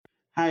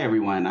Hi,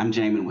 everyone. I'm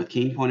Jamin with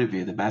King Point of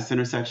View, the best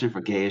intersection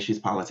for gay issues,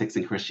 politics,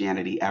 and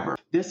Christianity ever.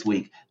 This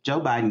week, Joe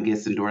Biden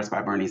gets endorsed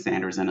by Bernie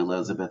Sanders and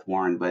Elizabeth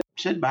Warren, but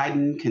should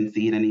Biden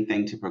concede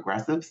anything to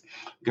progressives?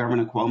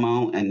 Governor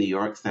Cuomo in New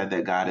York said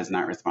that God is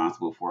not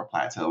responsible for a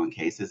plateau in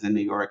cases in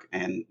New York,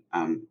 and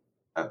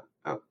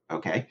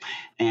okay.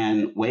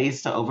 And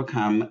ways to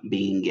overcome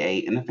being gay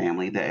in a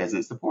family that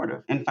isn't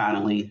supportive. And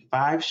finally,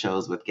 5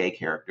 shows with gay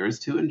characters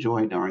to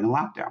enjoy during a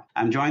lockdown.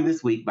 I'm joined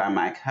this week by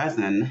my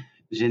cousin,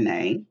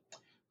 Janae,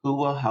 who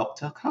will help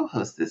to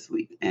co-host this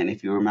week. And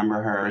if you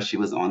remember her, she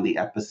was on the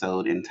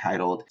episode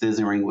entitled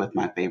Scissoring with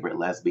My Favorite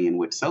Lesbian,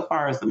 which so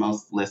far is the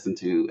most listened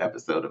to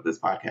episode of this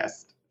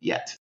podcast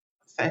yet.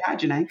 Say hi,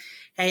 Janae.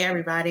 Hey,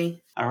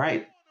 everybody. All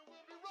right.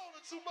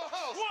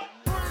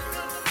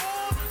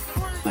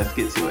 Let's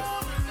get to it.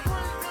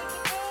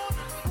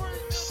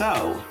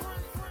 So,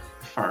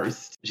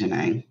 first,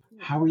 Janae,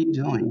 how are you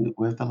doing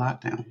with the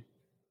lockdown?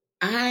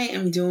 I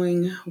am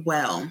doing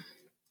well.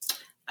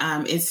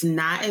 It's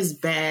not as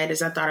bad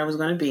as I thought it was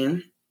going to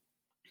be,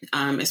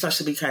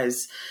 especially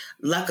because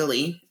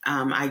luckily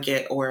I'm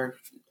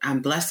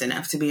blessed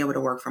enough to be able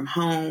to work from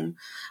home.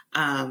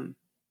 I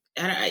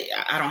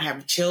don't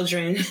have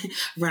children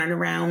running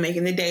around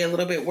making the day a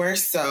little bit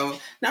worse. So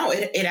no,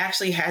 it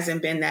actually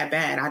hasn't been that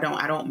bad. I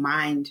don't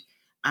mind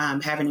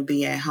having to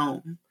be at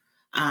home.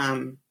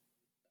 I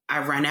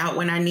run out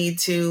when I need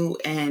to,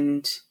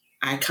 and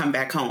I come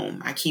back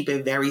home. I keep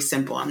it very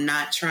simple. I'm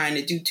not trying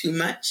to do too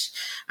much.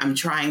 I'm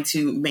trying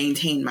to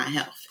maintain my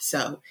health.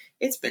 So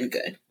it's been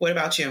good. What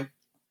about you?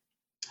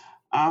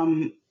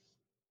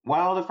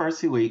 Well, the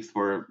first 2 weeks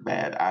were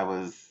bad. I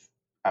was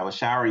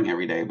showering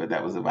every day, but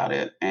that was about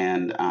it.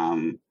 And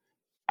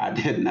I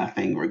did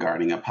nothing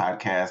regarding a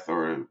podcast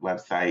or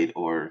website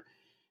or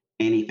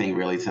anything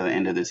really till the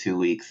end of the 2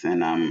 weeks.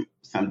 And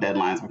some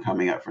deadlines were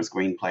coming up for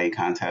screenplay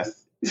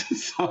contests.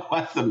 So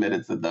I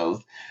submitted to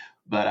those.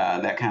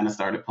 But that kind of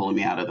started pulling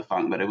me out of the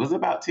funk. But it was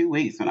about 2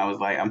 weeks when I was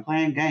like, I'm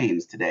playing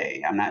games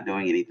today. I'm not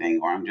doing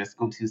anything, or I'm just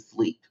going to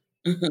sleep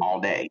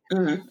all day.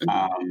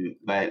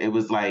 But it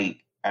was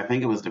like, I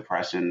think it was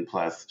depression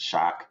plus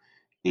shock.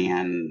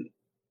 And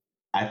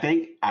I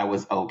think I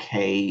was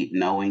okay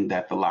knowing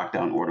that the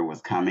lockdown order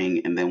was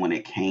coming. And then when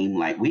it came,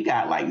 like, we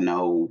got like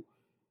no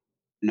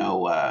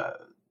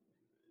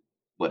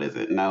what is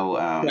it?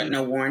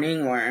 No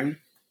warning or...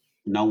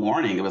 No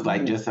warning. It was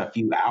like just a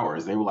few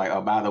hours. They were like, "Oh,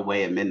 by the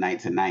way, at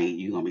midnight tonight,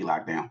 you're gonna be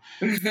locked down."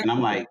 And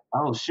I'm like,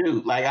 "Oh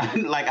shoot!"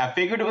 I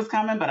figured it was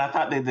coming, but I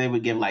thought that they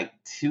would give like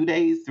 2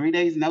 days, 3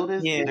 days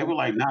notice. Yeah. But they were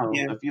like, "No,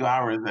 a few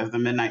hours. That's the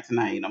midnight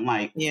tonight." And I'm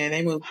like, "Yeah,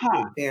 they moved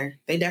quick there.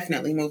 They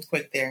definitely moved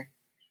quick there."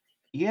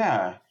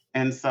 Yeah.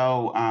 And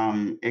so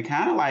it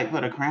kind of like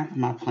put a cramp in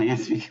my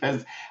plans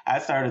because I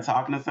started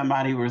talking to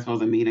somebody. We were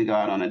supposed to meet and go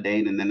out on a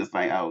date, and then it's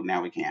like, "Oh,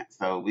 now we can't."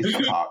 So we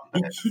still talk.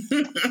 But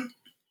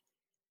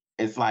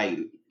it's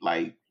like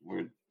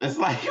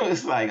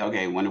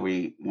okay, when are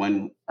we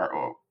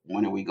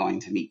going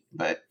to meet?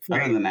 But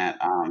other than that,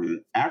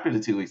 after the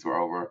 2 weeks were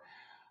over,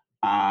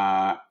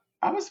 I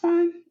was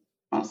fine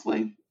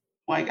mostly.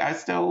 Like I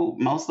still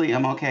mostly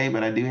am okay,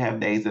 but I do have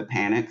days of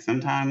panic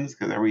sometimes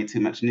because I read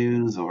too much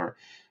news or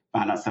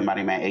find out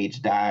somebody my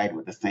age died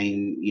with the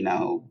same,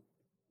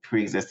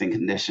 pre-existing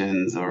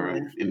conditions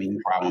or immune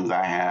problems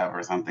I have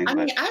or something. I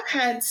mean, I've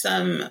had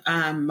some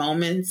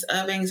moments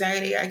of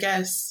anxiety, I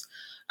guess.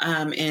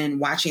 In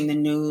watching the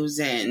news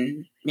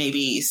and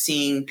maybe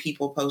seeing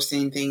people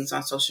posting things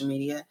on social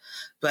media.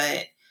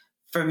 But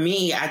for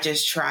me, I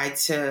just try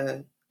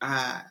to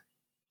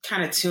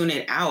kind of tune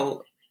it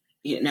out.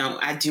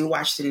 I do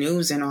watch the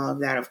news and all of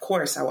that. Of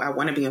course, I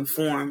want to be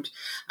informed,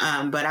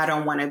 but I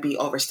don't want to be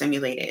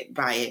overstimulated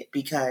by it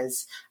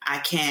because I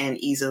can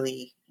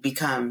easily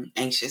become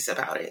anxious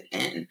about it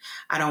and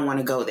I don't want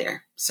to go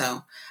there.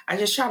 So I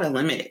just try to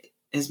limit it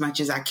as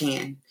much as I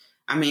can.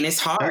 I mean, it's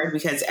hard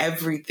because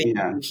everything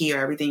you hear,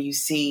 everything you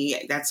see,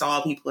 that's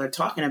all people are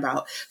talking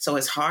about. So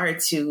it's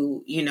hard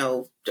to,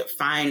 to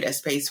find a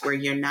space where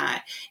you're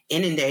not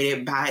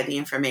inundated by the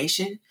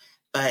information.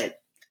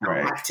 But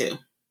I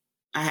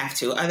have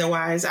to.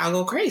 Otherwise, I'll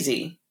go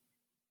crazy.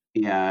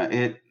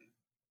 Yeah,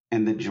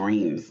 and the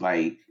dreams.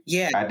 Like,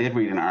 I did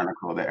read an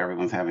article that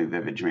everyone's having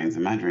vivid dreams,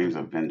 and my dreams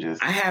have been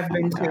just. I have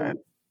been too.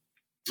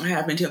 I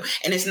have been too.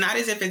 And it's not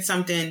as if it's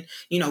something,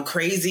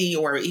 crazy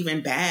or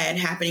even bad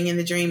happening in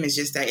the dream. It's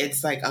just that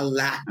it's like a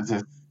lot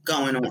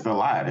going on. It's a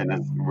lot and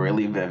it's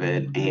really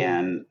vivid.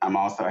 And I'm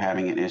also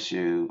having an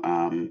issue.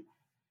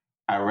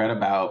 I read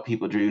about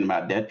people dreaming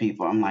about dead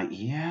people. I'm like,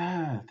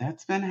 yeah,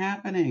 that's been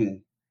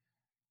happening.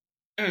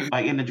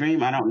 Like in the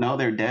dream, I don't know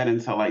they're dead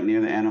until like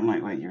near the end. I'm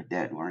like, wait, you're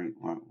dead. Why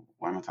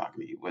am I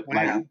talking to you? What, wow.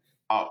 Like,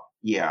 oh,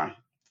 yeah.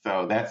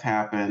 So that's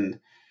happened.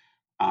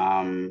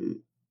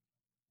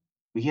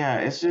 Yeah,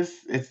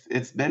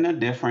 it's been a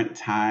different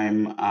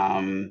time.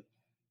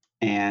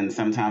 And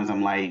sometimes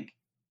I'm like,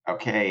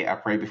 okay, I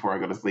pray before I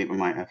go to sleep. I'm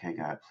like, okay,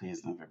 God,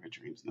 please no vivid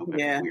dreams, no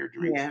vivid weird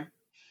dreams. Yeah.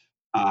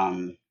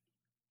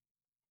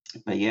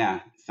 But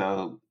yeah,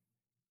 so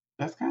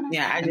That's kind of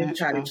Yeah, I in just it.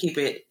 try to So, keep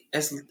it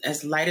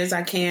as light as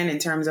I can in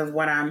terms of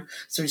what I'm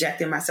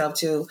subjecting myself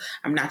to.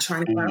 I'm not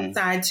trying to go mhm.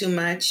 outside too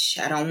much.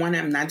 I don't want to.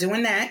 I'm not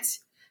doing that.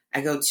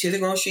 I go to the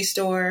grocery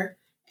store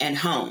and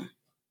home.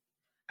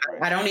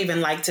 Right. I don't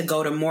even like to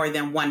go to more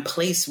than one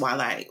place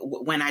when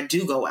I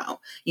do go out.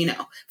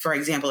 For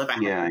example, if I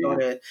have Yeah, to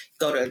yeah.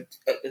 go to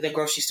the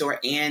grocery store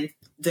and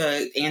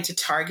to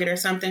Target or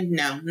something,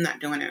 no, I'm not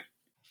doing it.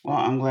 Well,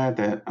 I'm glad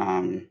that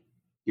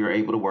you're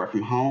able to work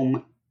from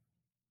home,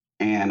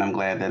 and I'm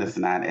glad that it's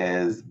not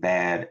as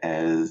bad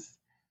as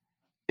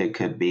it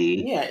could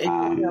be. Yeah, it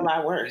could be a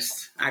lot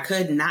worse. I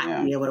could not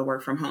Yeah. be able to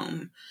work from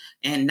home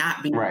and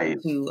not be able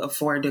Right. to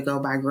afford to go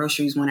buy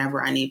groceries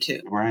whenever I need to.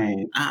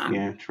 Right.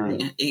 Yeah. True.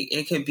 Yeah,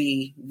 it could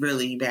be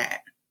really bad,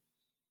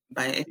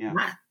 but it's Yeah.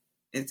 not.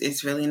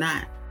 It's really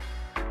not.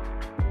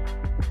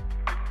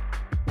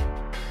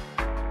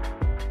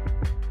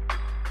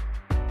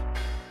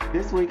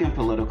 This week in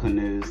political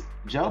news,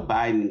 Joe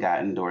Biden got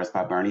endorsed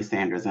by Bernie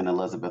Sanders and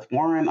Elizabeth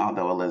Warren,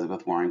 although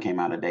Elizabeth Warren came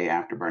out a day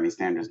after Bernie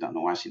Sanders. Don't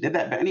know why she did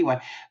that. But anyway,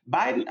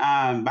 Biden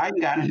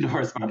got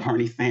endorsed by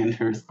Bernie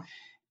Sanders,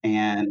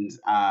 and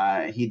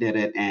he did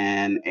it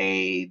in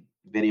a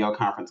video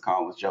conference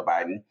call with Joe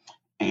Biden.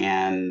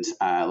 And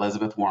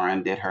Elizabeth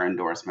Warren did her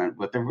endorsement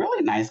with a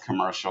really nice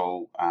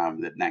commercial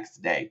the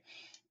next day.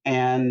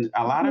 And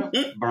a lot of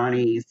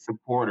Bernie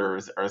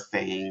supporters are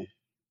saying,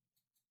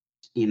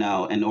 in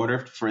order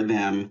for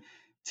them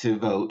to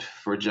vote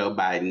for Joe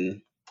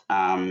Biden,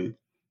 um,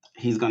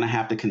 he's going to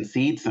have to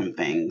concede some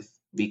things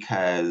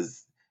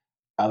because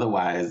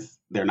otherwise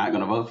they're not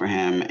going to vote for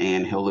him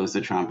and he'll lose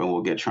to Trump and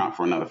we'll get Trump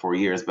for another 4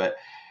 years. But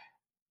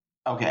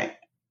okay,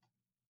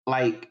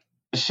 like,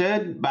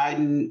 should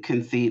Biden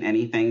concede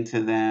anything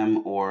to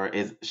them, or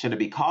should it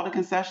be called a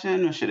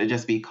concession, or should it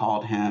just be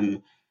called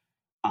him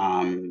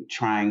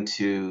trying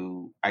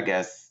to, I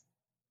guess,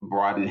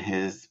 broaden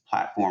his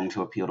platform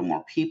to appeal to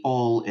more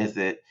people? Is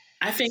it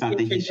I think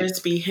something it he should should?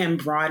 just be him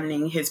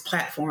broadening his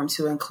platform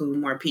to include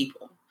more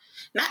people.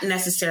 Not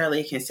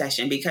necessarily a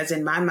concession, because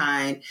in my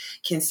mind,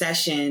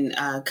 concession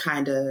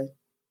kind of,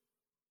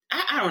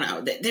 I don't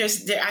know.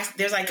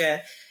 There's like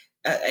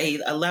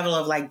a level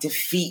of like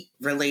defeat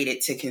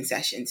related to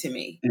concession to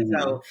me. Mhm.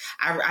 So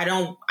I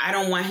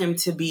don't want him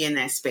to be in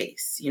that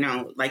space.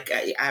 Like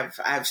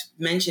I've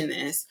mentioned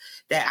this,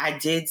 that I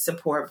did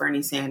support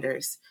Bernie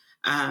Sanders,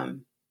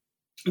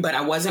 but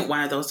I wasn't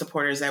one of those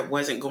supporters that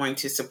wasn't going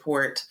to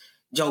support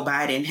Joe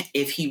Biden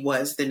if he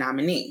was the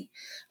nominee.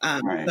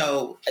 Right.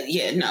 So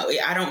yeah, no,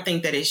 I don't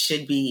think that it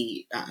should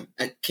be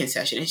a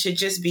concession. It should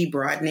just be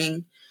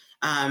broadening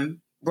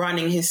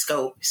his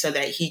scope so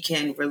that he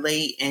can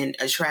relate and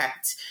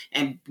attract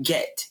and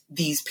get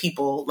these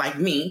people like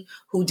me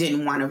who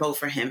didn't want to vote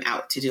for him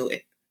out to do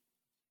it.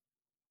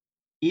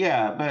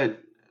 Yeah,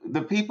 but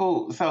the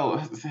people, so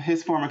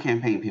his former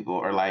campaign people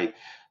are like,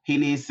 he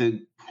needs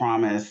to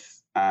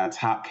promise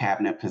top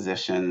cabinet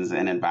positions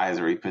and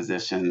advisory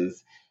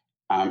positions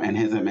in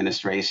his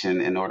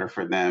administration in order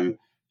for them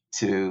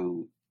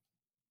to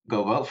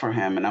go vote for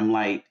him. And I'm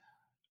like,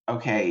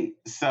 okay,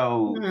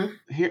 so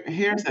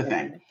here's the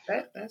thing.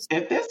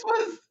 If this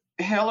was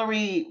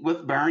Hillary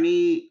with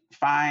Bernie,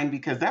 fine,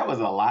 because that was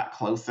a lot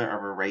closer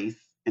of a race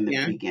in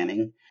the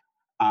beginning.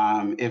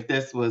 If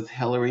this was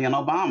Hillary and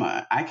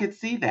Obama, I could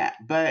see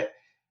that. But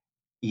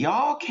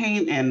y'all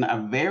came in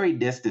a very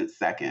distant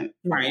second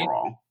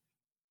overall.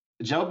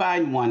 Joe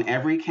Biden won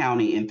every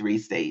county in 3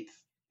 states.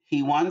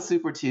 He won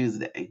Super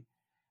Tuesday.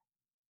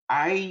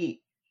 I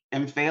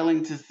am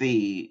failing to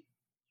see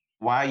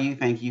why you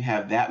think you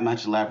have that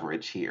much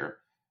leverage here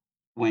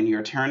when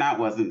your turnout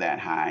wasn't that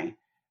high.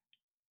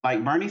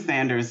 Like, Bernie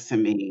Sanders, to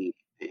me,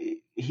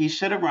 he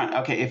should have run.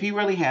 Okay, if he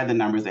really had the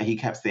numbers that he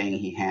kept saying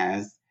he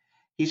has,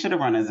 he should have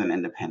run as an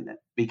independent,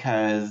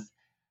 because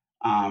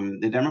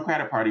the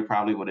Democratic Party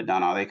probably would have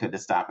done all they could to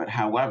stop it.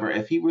 However,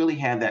 if he really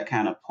had that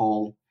kind of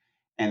pull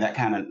and that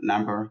kind of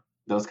number,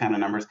 those kind of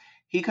numbers,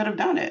 he could have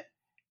done it.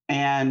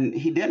 And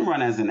he didn't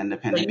run as an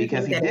independent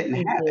because he didn't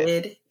have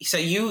it. So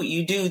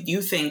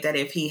you think that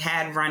if he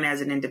had run as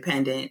an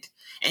independent,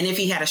 and if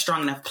he had a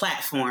strong enough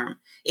platform,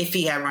 if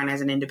he had run as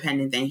an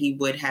independent, then he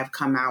would have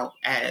come out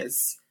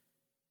as...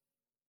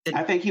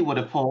 I think he would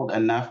have pulled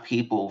enough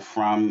people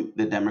from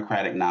the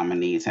Democratic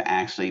nominee to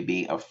actually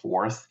be a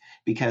force,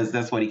 because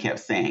that's what he kept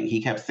saying.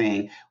 He kept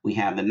saying, we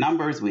have the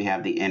numbers, we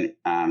have the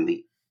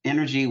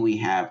energy, we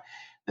have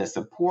the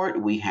support,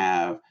 we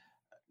have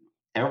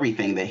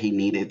everything that he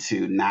needed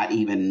to not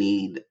even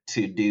need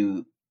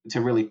to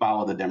really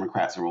follow the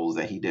Democrats' rules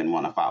that he didn't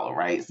want to follow,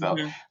 right? So,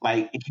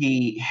 like,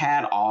 he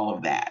had all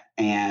of that,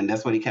 and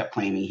that's what he kept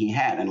claiming he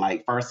had. And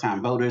like,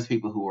 first-time voters,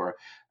 people who were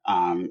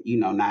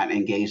not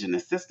engaged in the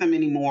system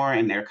anymore,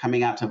 and they're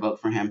coming out to vote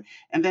for him.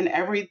 And then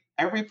every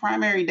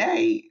primary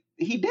day,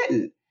 he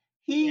didn't.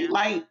 He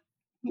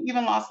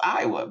even lost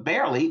Iowa,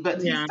 barely,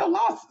 but he still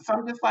lost. So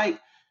I'm just like,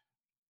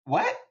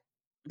 what?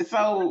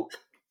 So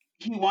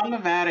he won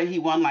Nevada. He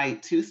won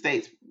like 2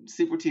 states,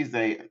 Super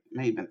Tuesday,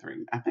 maybe even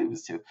 3. I think it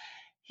was 2.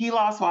 He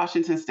lost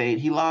Washington State.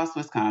 He lost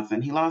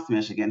Wisconsin. He lost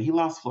Michigan. He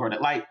lost Florida.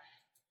 Like,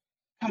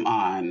 come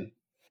on.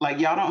 Like,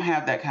 y'all don't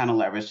have that kind of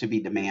leverage to be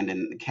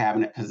demanding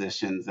cabinet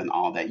positions and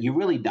all that. You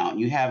really don't.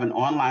 You have an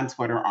online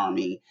Twitter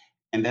army,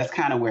 and that's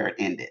kind of where it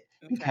ended.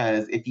 Okay.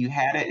 Because if you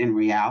had it in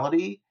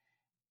reality,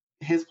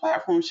 his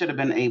platform should have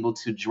been able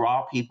to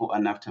draw people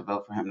enough to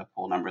vote for him to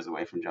pull numbers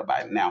away from Joe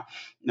Biden. Now,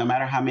 no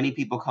matter how many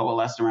people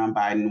coalesced around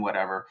Biden,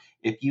 whatever,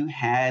 if you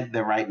had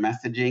the right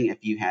messaging,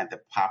 if you had the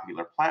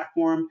popular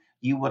platform,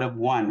 you would have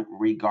won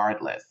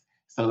regardless.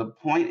 So the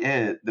point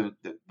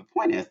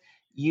is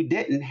you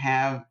didn't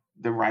have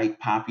the right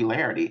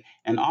popularity.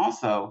 And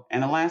also, in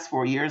the last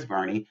 4 years,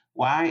 Bernie,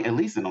 why, at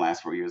least in the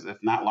last 4 years, if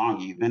not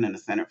longer, you've been in the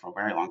Senate for a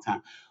very long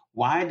time,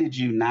 why did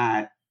you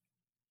not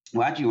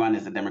why'd you run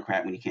as a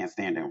Democrat when you can't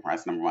stand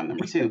Democrats? Number one.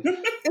 Number two,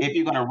 if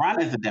you're going to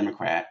run as a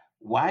Democrat,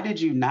 why did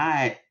you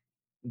not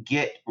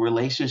get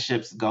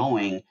relationships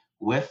going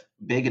with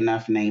big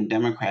enough name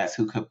Democrats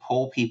who could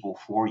pull people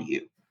for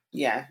you?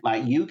 Yeah.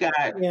 Like, you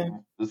got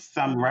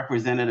some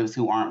representatives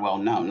who aren't well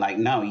known. Like,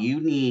 no, you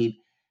need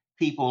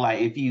people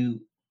like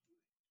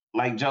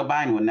like Joe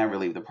Biden would never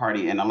leave the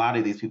party, and a lot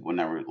of these people would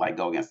never like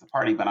go against the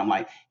party. But I'm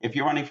like, if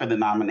you're running for the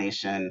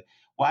nomination,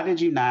 why did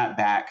you not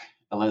back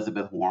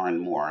Elizabeth Warren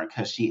more?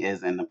 Because she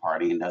is in the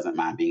party and doesn't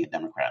mind being a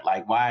Democrat.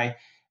 Like, why,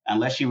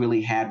 unless you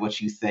really had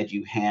what you said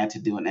you had to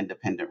do an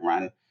independent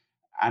run,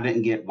 I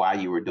didn't get why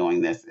you were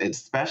doing this,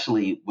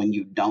 especially when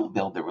you don't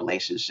build the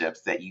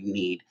relationships that you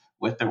need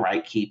with the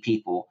right key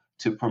people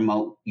to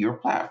promote your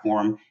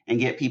platform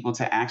and get people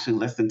to actually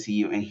listen to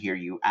you and hear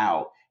you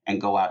out and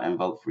go out and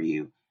vote for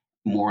you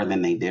more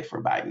than they did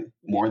for Biden,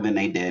 more than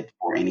they did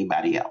for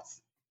anybody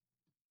else.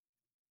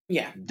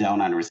 Yeah.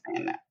 Don't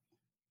understand that.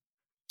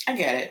 I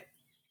get it.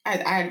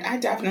 I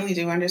definitely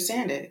do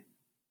understand it.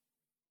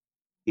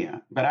 Yeah.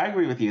 But I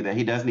agree with you that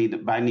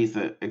Biden needs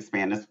to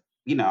expand this.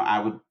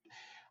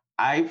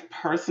 I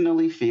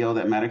personally feel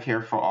that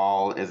Medicare for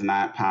all is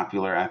not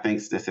popular. I think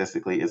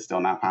statistically it's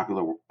still not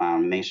popular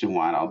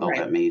nationwide, although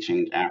that may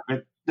change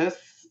after this,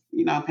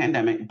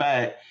 pandemic.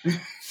 But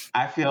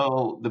I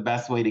feel the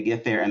best way to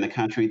get there in the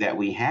country that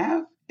we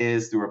have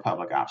is the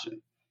Republic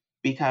option,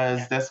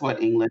 because that's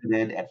what England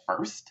did at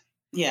first.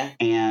 Yeah.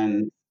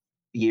 And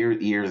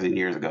years and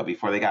years ago,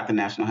 before they got the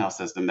national health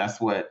system, that's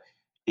what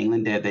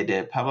England did. They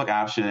did public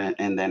option,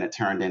 and then it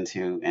turned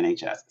into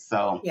NHS.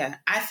 So yeah,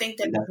 I think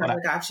that the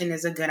public option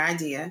is a good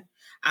idea.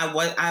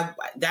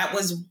 That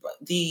was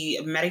the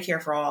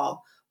Medicare for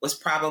all was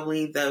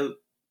probably the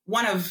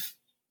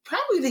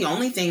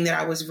only thing that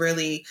I was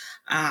really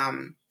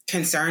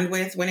concerned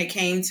with when it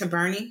came to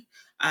Bernie.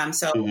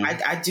 So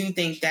I do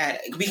think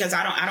that, because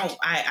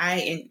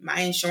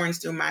my insurance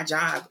through my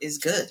job is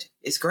good.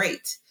 It's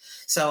great.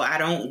 So I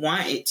don't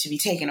want it to be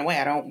taken away.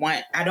 I don't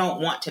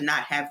want to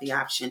not have the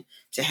option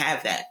to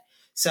have that.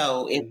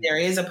 So if there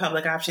is a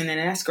public option, then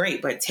that's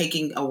great. But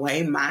taking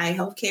away my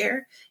health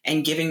care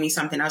and giving me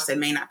something else that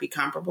may not be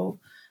comparable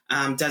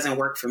doesn't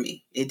work for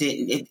me. It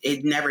didn't.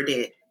 It never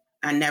did.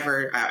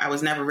 I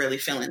was never really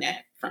feeling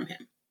that from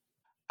him.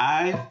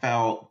 I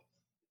felt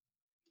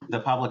the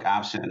public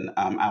option,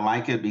 I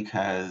like it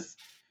because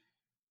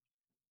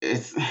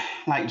it's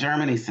like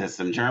Germany's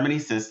system.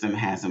 Germany's system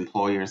has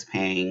employers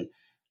paying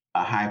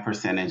a high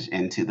percentage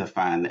into the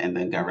fund, and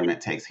then government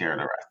takes care of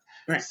the rest.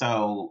 Right.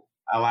 So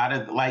a lot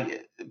of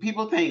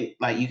people think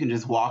like you can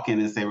just walk in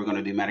and say we're going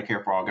to do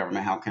Medicare for all,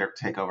 government healthcare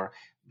takeover,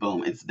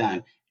 boom, it's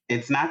done.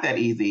 It's not that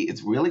easy.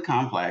 It's really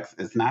complex.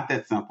 It's not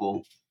that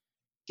simple.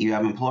 You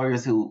have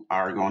employers who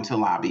are going to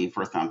lobby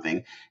for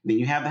something. Then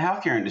you have the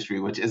healthcare industry,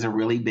 which is a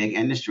really big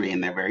industry,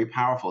 and they're very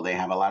powerful. They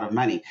have a lot of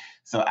money.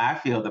 So I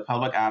feel the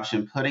public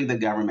option, putting the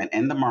government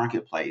in the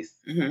marketplace,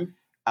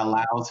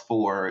 allows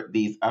for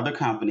these other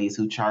companies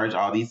who charge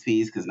all these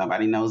fees, because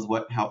nobody knows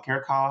what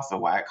healthcare costs or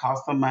why it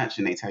costs so much.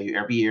 And they tell you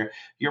every year,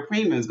 your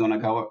premium is going to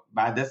go up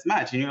by this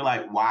much. And you're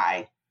like,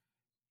 why?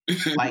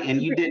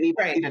 And you didn't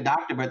even see the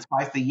doctor but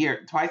twice that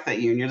year.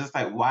 And you're just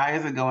like, why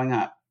is it going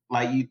up?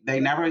 They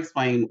never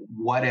explain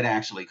what it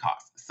actually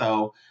costs.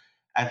 So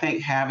I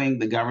think having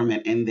the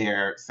government in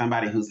there,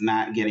 somebody who's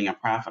not getting a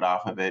profit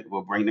off of it,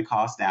 will bring the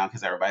cost down,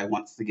 because everybody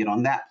wants to get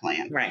on that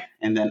plan. Right.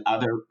 And then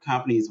other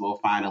companies will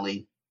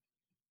finally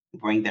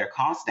bring their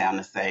costs down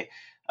to say,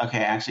 okay,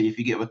 actually, if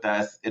you get with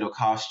us, it'll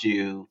cost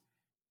you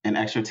an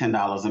extra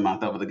 $10 a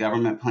month over the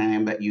government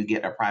plan, but you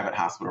get a private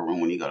hospital room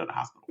when you go to the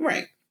hospital.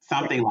 Right.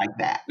 Something like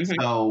that.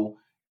 So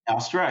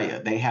Australia,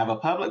 they have a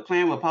public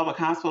plan with public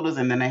hospitals,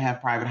 and then they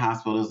have private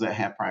hospitals that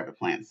have private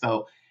plans.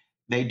 So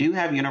they do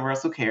have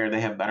universal care.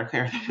 They have better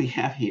care than we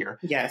have here.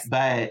 Yes.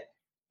 But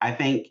I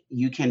think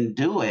you can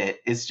do it.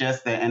 It's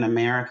just that in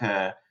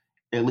America,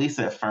 at least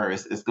at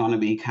first, it's going to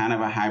be kind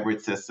of a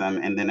hybrid system,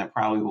 and then it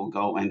probably will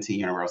go into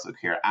universal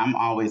care. I'm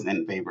always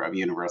in favor of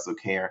universal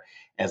care,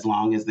 as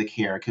long as the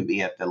care can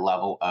be at the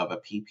level of a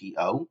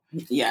PPO,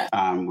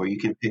 where you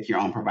can pick your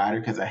own provider,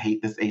 because I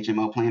hate this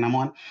HMO plan I'm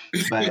on.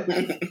 But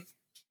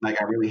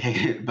I really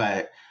hate it.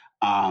 But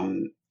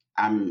I'm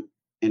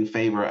in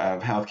favor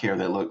of healthcare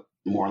that look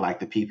more like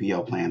the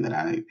PPO plan that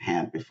I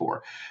had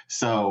before.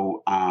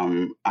 So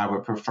I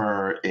would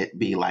prefer it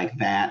be like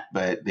that,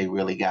 but they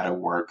really got to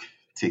work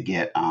to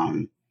get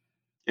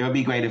It would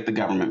be great if the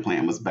government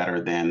plan was better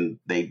than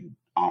they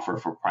offer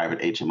for private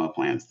HMO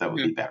plans. That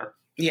would be better.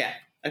 Yeah,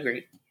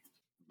 agreed.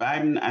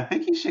 Biden, I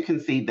think he should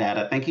concede that.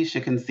 I think he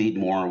should concede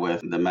more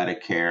with the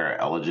Medicare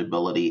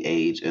eligibility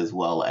age as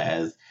well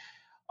as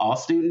all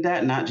student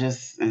debt, not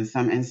just in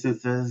some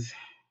instances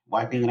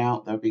wiping it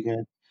out. That would be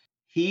good.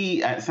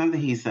 Something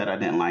he said I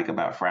didn't like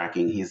about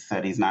fracking. He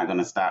said he's not going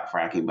to stop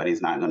fracking, but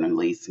he's not going to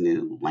lease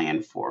new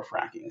land for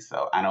fracking.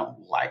 So I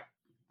don't like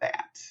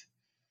that.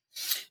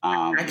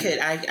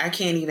 I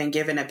can't even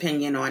give an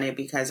opinion on it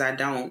because I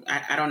don't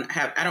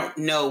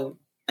know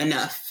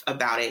enough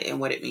about it and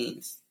what it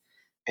means.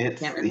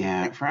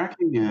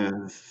 Fracking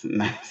is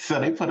so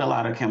they put a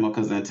lot of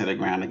chemicals into the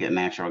ground to get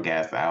natural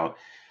gas out.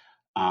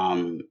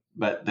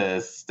 But the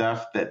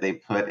stuff that they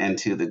put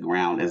into the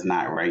ground is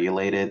not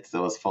regulated,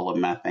 so it's full of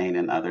methane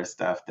and other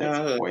stuff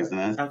that's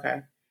poisonous.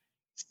 Okay.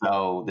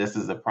 So this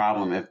is a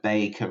problem. If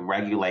they could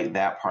regulate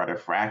that part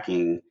of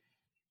fracking,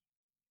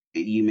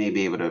 you may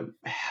be able to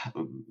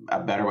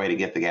a better way to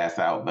get the gas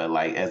out. But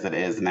like as it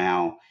is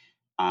now,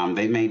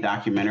 they made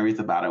documentaries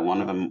about it. One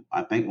of them,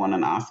 I think, won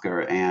an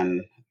Oscar,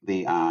 and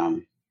the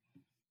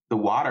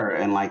water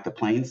in like the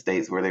plain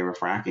states where they were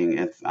fracking,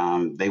 it's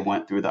they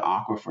went through the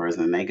aquifers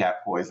and they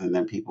got poisoned,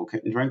 and people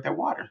couldn't drink their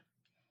water.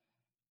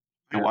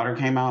 The water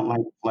came out like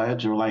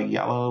sludge or like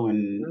yellow,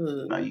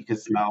 and you could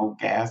smell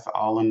gas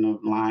all in the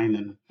line.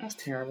 And that's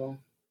terrible.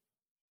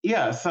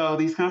 Yeah, so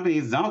these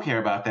companies don't care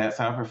about that.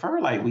 So I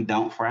prefer like we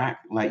don't frack.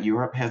 Like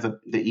Europe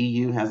the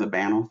EU has a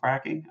ban on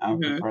fracking. I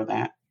prefer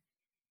that.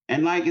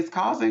 And like it's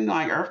causing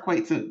like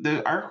earthquakes.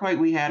 The earthquake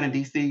we had in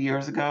DC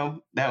years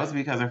ago, that was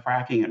because of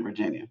fracking in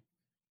Virginia.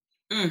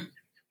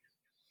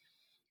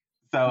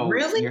 So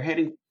really? you're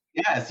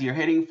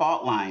hitting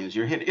fault lines.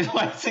 You're hitting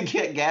like to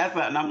get gas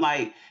out. And I'm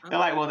like, they're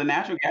like, well, the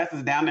natural gas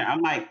is down there. I'm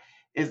like,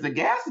 is the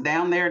gas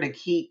down there to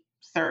keep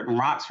certain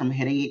rocks from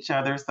hitting each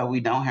other so we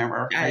don't have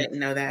earthquakes? I didn't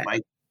know that.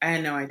 Like, I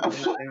had no idea.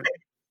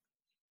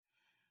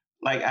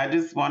 Like, I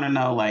just want to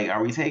know, like,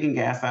 are we taking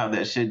gas out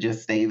that should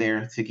just stay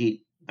there to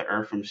keep the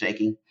earth from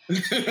shaking?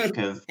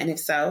 And if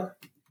so,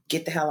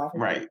 get the hell off.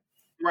 Right.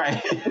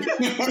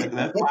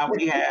 That's why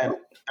we had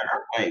the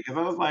earthquake, because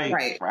it was like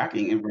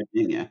fracking in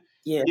Virginia.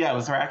 Yeah, it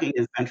was fracking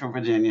in Central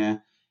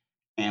Virginia,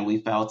 and we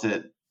felt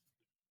it.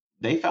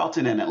 They felt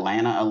it in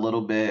Atlanta a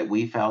little bit.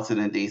 We felt it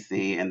in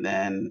DC, and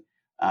then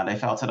they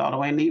felt it all the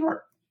way in New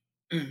York.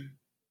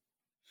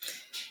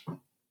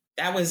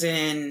 That was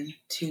in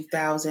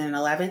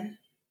 2011.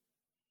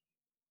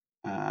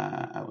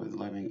 I was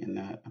living in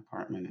that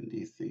apartment in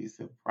DC,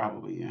 so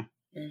probably, yeah.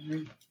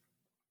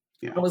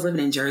 I was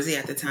living in Jersey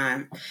at the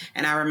time,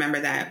 and I remember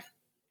that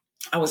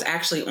I was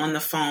actually on the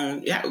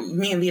phone. Yeah,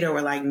 me and Vito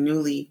were like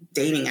newly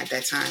dating at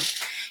that time,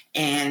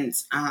 and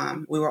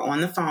we were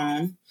on the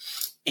phone,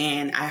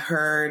 and I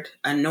heard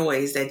a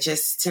noise that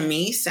just to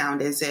me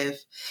sounded as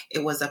if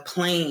it was a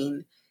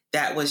plane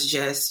that was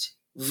just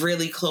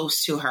really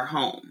close to her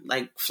home,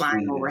 like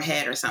flying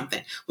overhead or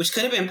something, which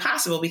could have been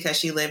possible because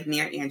she lived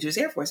near Andrews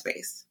Air Force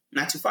Base,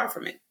 not too far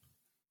from it.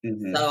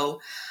 So,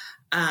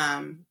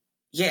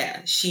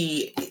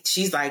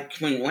 she's like,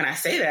 when I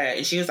say that,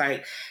 and she was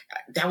like,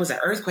 that was an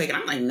earthquake. And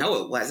I'm like,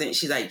 no, it wasn't.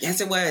 She's like, yes,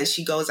 it was.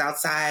 She goes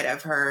outside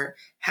of her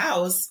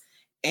house,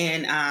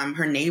 and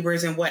her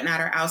neighbors and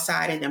whatnot are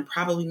outside. And then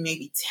probably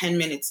maybe 10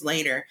 minutes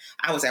later,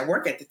 I was at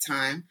work at the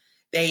time,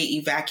 they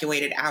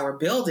evacuated our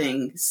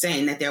building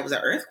saying that there was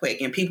an earthquake,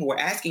 and people were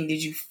asking,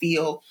 did you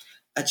feel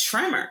a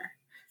tremor?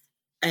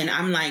 And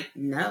I'm like,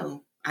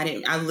 no, I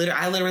didn't. I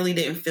literally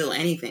didn't feel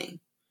anything.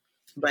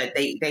 But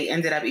they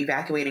ended up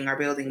evacuating our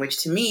building,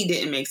 which to me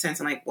didn't make sense.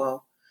 I'm like,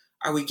 well,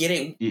 are we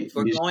going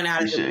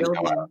out of the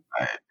building?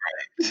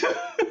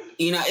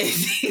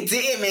 It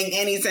didn't make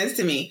any sense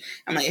to me.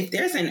 I'm like, if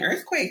there's an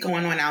earthquake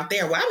going on out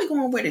there, why are we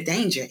going where the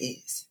danger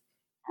is?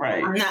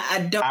 Right.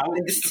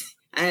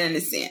 I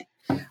understand.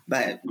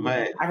 But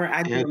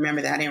I do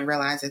remember that. I didn't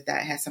realize that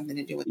had something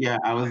to do with it. Yeah,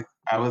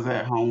 I was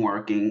at home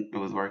working. It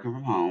was working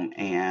from home,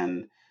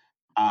 and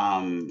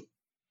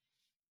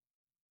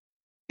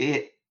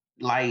it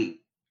like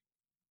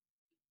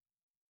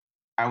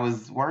I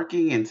was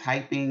working and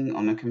typing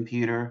on the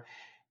computer,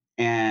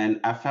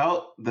 and I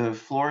felt the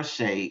floor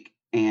shake,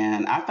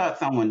 and I thought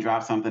someone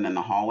dropped something in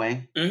the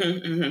hallway.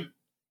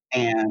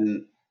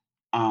 And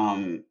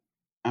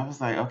I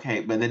was like, okay,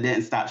 but it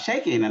didn't stop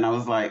shaking, and I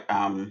was like,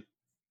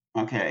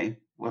 okay,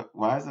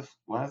 why is it?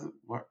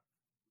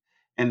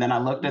 And then I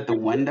looked at the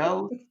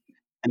windows,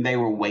 and they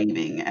were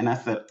waving, and I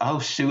said, oh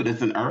shoot,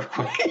 it's an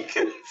earthquake.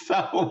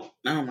 So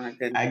oh my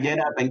goodness. I get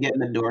up and get in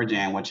the door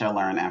jam, which I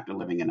learned after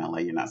living in LA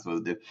you're not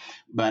supposed to do.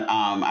 But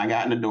I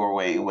got in the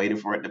doorway and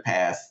waited for it to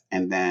pass,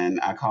 and then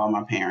I called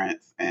my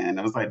parents, and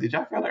I was like, did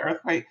y'all feel the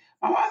earthquake?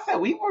 My mom said,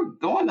 we were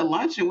going to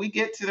lunch, and we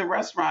get to the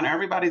restaurant,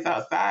 everybody's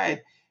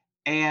outside,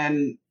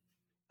 and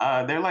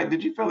they're like,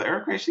 did you feel the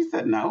earthquake? She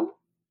said, no.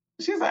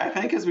 She's like, I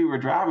think as we were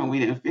driving, we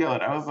didn't feel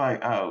it. I was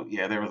like, oh,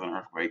 yeah, there was an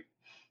earthquake.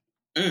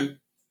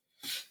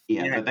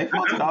 Yeah, but they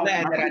felt it all.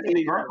 My friends in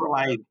New York were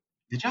like,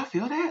 did y'all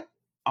feel that?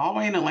 All the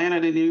way in Atlanta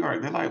to New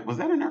York. They're like, was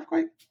that an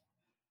earthquake?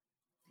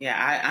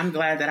 Yeah, I'm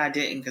glad that I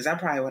didn't, because I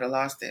probably would have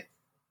lost it.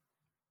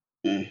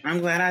 I'm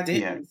glad I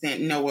didn't.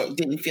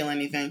 Didn't feel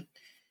anything.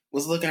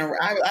 Was looking around.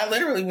 I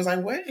literally was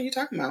like, what are you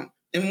talking about?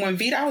 And when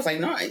Vita, I was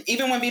like, no.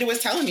 Even when Vita was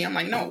telling me, I'm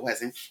like, no, it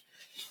wasn't.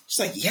 She's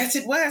like, yes,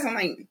 it was. I'm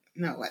like,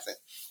 no, it wasn't.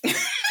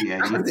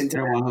 Yeah,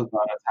 you're one who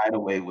thought a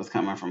tidal wave was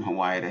coming from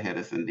Hawaii to hit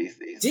us in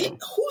D.C. So.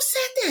 Who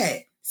said that?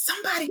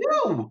 Somebody.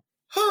 You.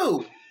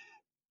 Who?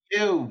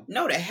 You.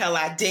 No, the hell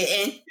I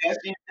didn't. Yes,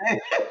 you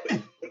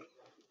did.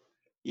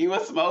 You were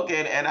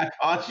smoking, and I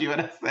called you,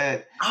 and I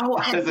said, "Oh,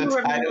 I do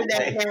remember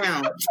that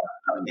now."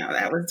 No,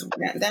 that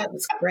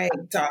was Greg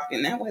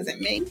talking. That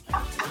wasn't me.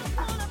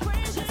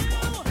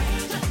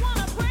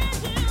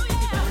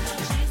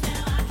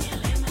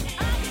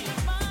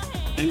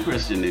 In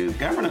Christian news,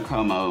 Governor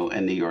Cuomo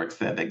in New York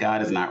said that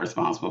God is not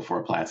responsible for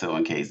a plateau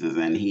in cases,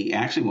 and he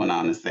actually went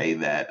on to say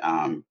that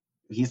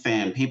he's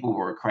saying people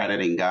were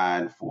crediting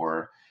God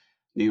for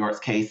New York's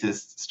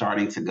cases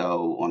starting to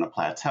go on a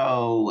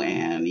plateau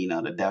and,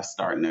 the deaths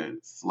starting to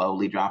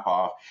slowly drop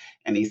off.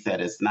 And he said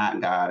it's not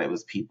God, it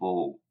was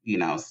people,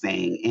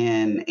 staying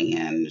in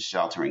and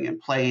sheltering in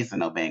place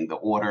and obeying the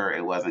order.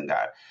 It wasn't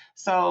God.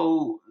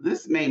 So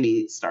this made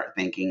me start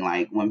thinking,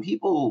 like, when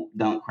people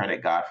don't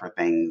credit God for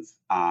things,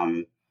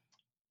 I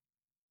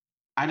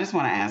just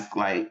want to ask,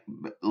 like,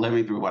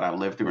 living through what I've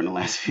lived through in the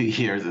last few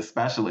years,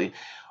 especially,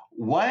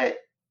 what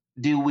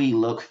do we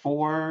look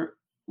for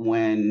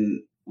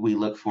when we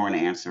look for an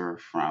answer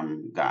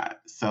from God?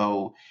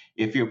 So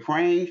if you're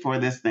praying for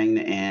this thing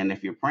to end,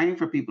 if you're praying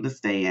for people to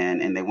stay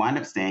in and they wind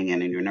up staying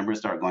in and your numbers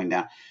start going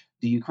down,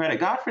 do you credit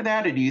God for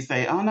that? Or do you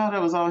say, oh, no,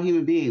 that was all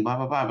human being, blah,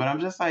 blah, blah. But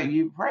I'm just like,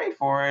 you prayed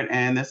for it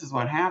and this is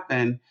what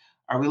happened.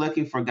 Are we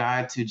looking for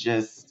God to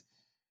just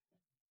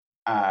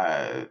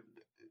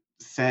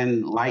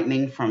send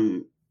lightning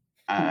from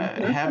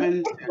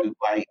heaven to,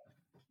 like,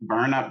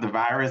 burn up the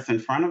virus in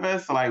front of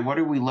us? Like, what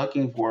are we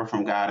looking for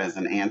from God as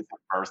an answer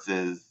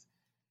versus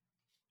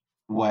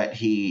what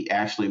he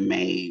actually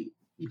may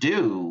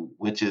do,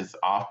 which is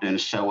often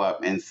show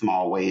up in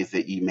small ways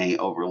that you may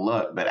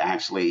overlook, but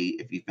actually,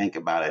 if you think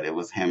about it, it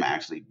was him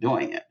actually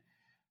doing it.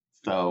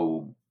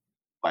 So,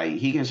 like,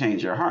 he can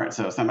change your heart.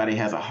 So if somebody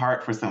has a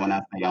heart for someone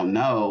else they don't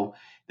know,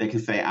 they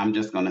can say, I'm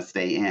just going to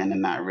stay in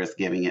and not risk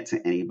giving it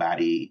to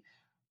anybody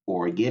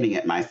or getting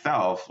it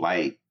myself,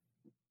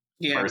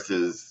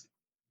 versus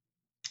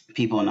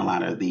people in a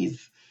lot of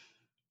these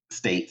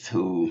states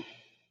who,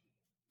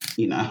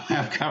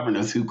 have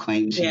governors who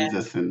claim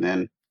Jesus and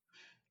then,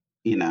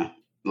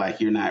 like,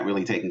 you're not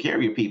really taking care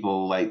of your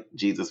people like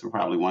Jesus would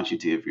probably want you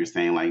to if you're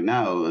saying, like,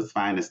 no, it's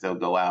fine to still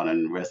go out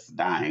and risk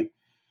dying.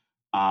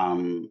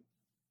 I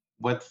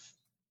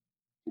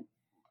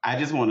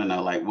just want to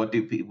know, like, what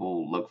do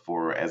people look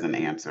for as an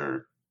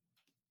answer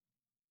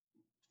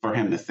for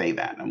him to say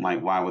that? I'm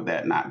like, why would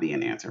that not be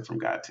an answer from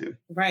God too?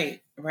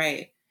 Right.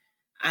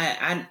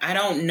 I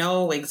don't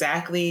know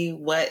exactly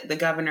what the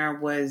governor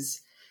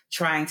was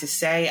trying to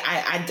say.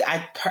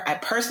 I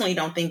personally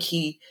don't think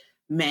he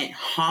meant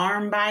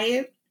harm by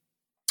it.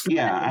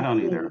 Yeah, I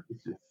don't either.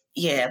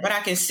 Yeah, but I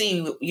can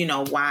see,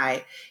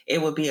 why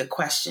it would be a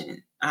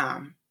question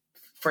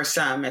for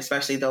some,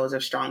 especially those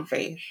of strong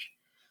faith.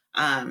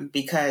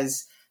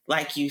 Because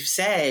like you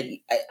said,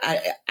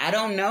 I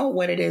don't know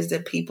what it is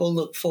that people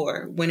look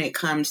for when it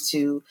comes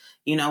to,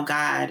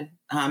 God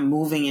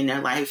moving in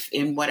their life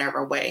in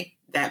whatever way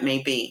that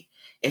may be.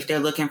 If they're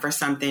looking for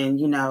something,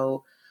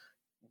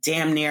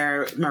 damn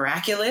near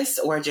miraculous,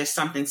 or just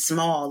something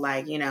small,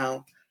 like,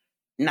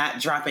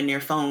 not dropping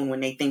their phone when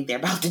they think they're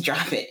about to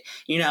drop it.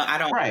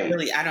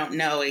 I don't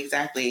know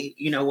exactly,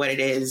 what it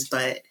is,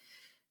 but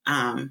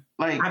I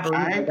pray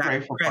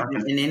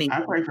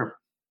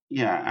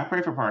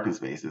for parking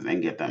spaces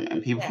and get them.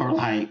 And people are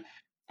like,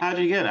 how'd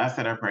you get it? I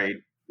said, I prayed.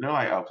 They're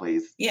like, oh,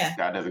 please. Yeah.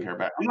 God doesn't care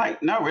about it. I'm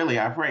like, no, really,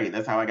 I prayed.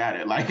 That's how I got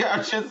it. Like,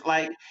 I'm just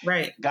like,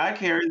 right. God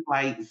cares,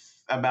 like,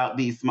 about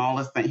the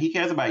smallest thing. He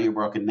cares about your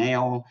broken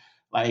nail.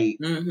 Like,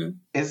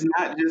 It's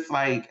not just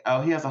like,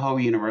 oh, he has a whole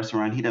universe to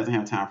run. He doesn't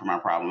have time for my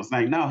problems.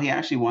 Like, no, he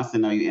actually wants to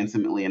know you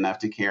intimately enough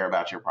to care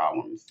about your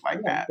problems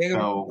like that.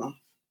 So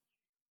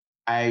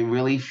I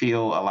really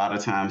feel a lot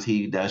of times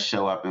he does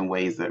show up in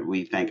ways that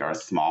we think are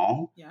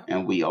small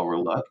and we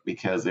overlook,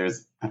 because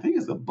I think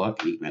it's a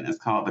book even. It's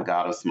called The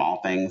God of Small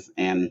Things.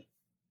 And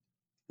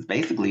it's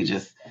basically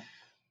just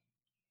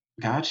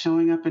God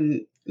showing up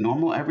in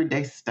normal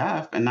everyday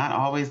stuff and not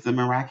always the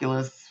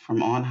miraculous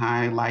from on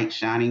high light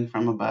shining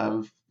from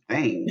above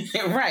thing.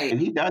 Right. And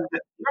he does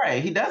that.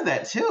 Right. He does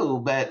that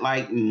too. But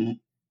like 9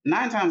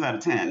 times out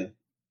of 10,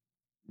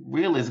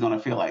 really is going to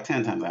feel like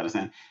 10 times out of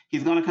 10.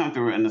 He's going to come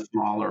through in a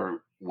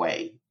smaller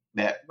way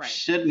that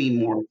should mean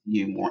more to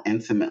you, more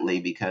intimately,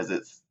 because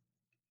it's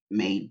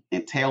made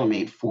and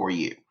tailor-made for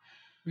you,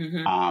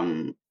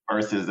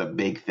 versus a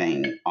big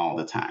thing all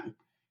the time.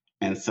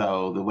 And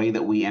so the way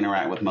that we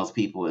interact with most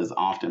people is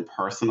often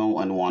personal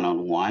and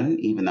one-on-one,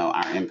 even though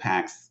our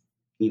impacts,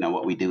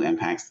 what we do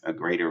impacts a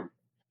greater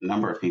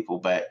number of people.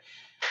 But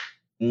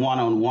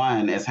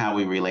one-on-one is how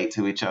we relate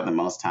to each other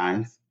most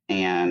times.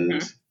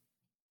 And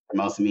the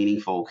most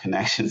meaningful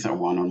connections are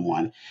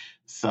one-on-one.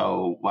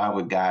 So why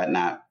would God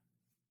not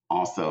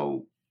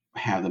also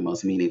have the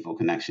most meaningful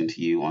connection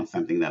to you on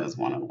something that is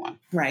one-on-one?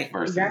 Right.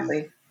 Versus,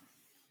 Exactly.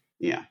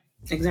 Yeah.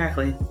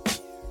 Exactly.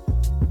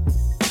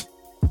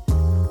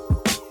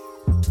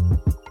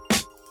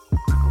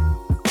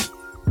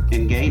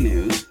 In gay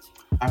news,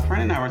 a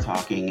friend and I were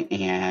talking,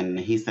 and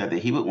he said that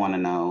he would want to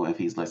know, if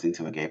he's listening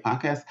to a gay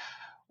podcast,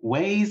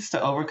 ways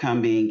to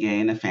overcome being gay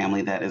in a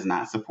family that is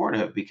not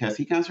supportive, because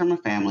he comes from a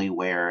family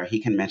where he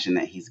can mention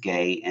that he's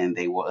gay and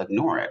they will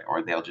ignore it,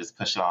 or they'll just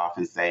push it off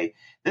and say,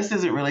 this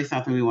isn't really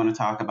something we want to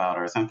talk about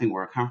or something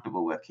we're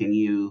comfortable with. Can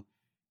you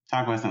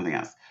talk about something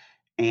else?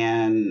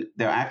 And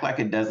they'll act like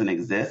it doesn't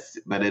exist,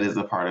 but it is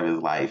a part of his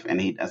life,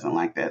 and he doesn't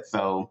like that.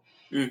 So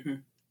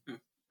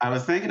I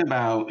was thinking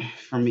about,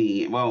 for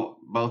me, well,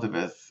 both of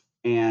us,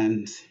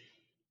 and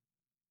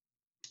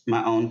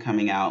my own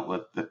coming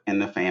out in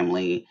the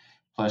family,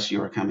 plus you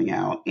were coming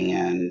out,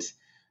 and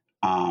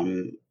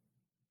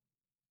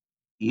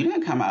you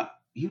did come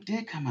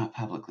out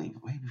publicly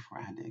way before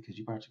I did, because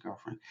you brought your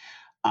girlfriend.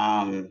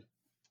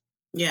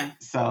 Yeah.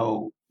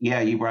 So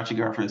yeah, you brought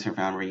your girlfriend to your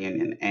family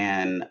reunion,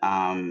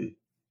 and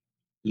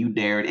you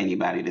dared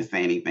anybody to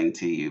say anything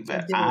to you.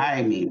 But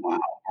I, meanwhile,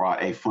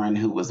 brought a friend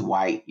who was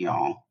white,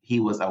 y'all. He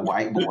was a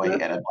white boy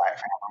at a black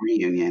family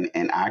reunion,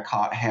 and I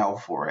caught hell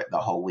for it the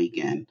whole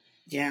weekend.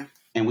 Yeah.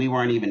 And we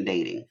weren't even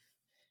dating.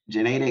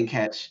 Janae didn't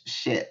catch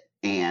shit.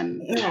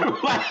 And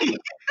but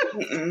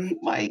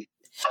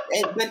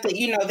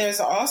there's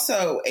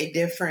also a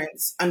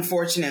difference,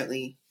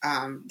 unfortunately.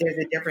 There's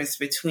a difference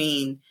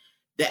between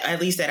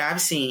at least that I've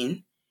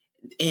seen,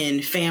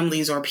 in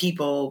families or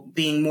people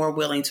being more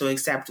willing to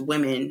accept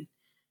women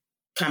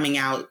coming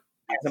out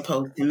as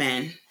opposed to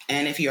men.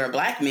 And if you're a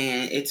black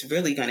man, it's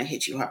really going to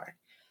hit you hard.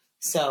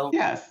 So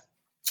yes,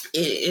 it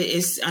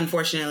is,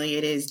 unfortunately,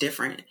 it is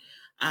different.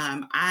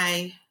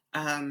 I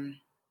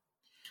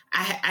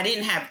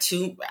didn't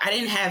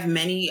have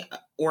many,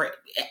 or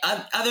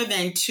other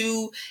than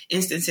two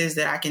instances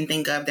that I can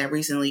think of that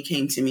recently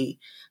came to me.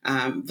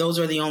 Those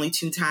were the only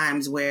two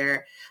times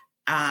where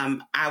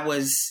I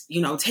was,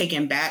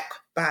 taken back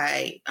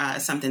by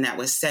something that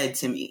was said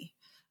to me.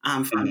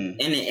 And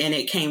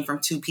it came from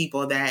two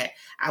people that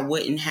I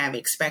wouldn't have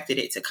expected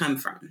it to come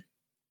from.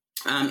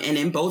 And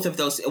in both of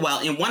those,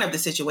 in one of the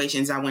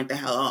situations, I went the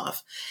hell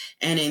off.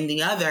 And in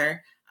the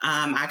other,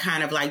 I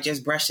kind of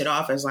just brushed it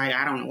off as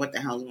I don't know what the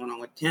hell's going on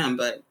with him,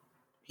 but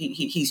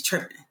he's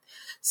tripping.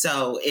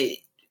 So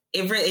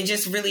it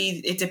just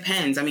really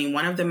depends. I mean,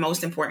 one of the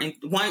most important,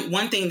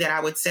 one thing that I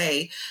would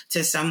say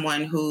to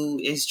someone who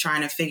is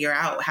trying to figure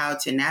out how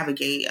to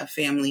navigate a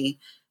family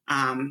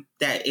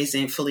that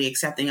isn't fully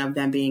accepting of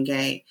them being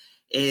gay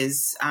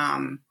is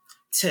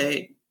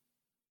to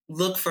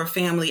look for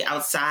family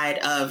outside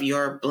of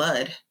your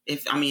blood.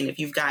 If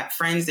you've got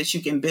friends that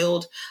you can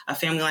build a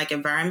family-like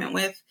environment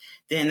with,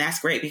 then that's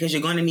great, because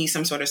you're going to need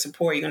some sort of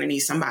support. You're going to need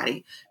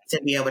somebody to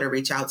be able to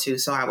reach out to.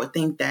 So I would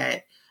think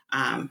that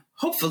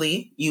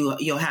hopefully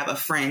you'll have a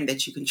friend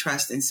that you can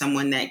trust, and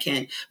someone that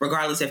can,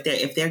 regardless if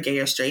they're gay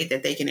or straight,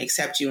 that they can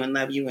accept you and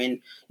love you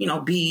and,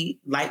 be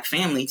like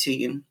family to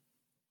you.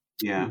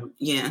 Yeah.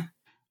 Yeah.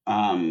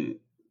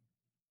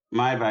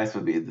 My advice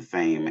would be the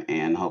same,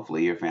 and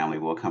hopefully your family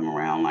will come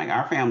around.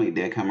 Our family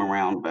did come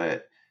around,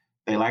 but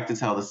they like to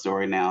tell the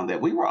story now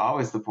that we were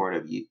always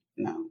supportive.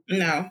 No,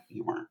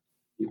 you weren't.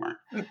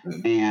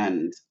 Mm-hmm.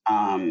 And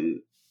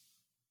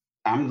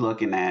I'm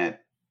looking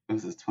at,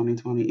 was this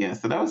 2020? Yeah,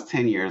 so that was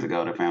 10 years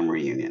ago, the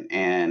family reunion.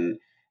 And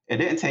it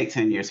didn't take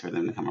 10 years for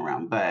them to come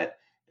around, but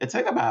it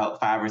took about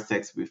 5 or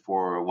 6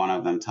 before one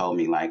of them told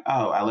me,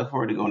 oh, I look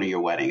forward to going to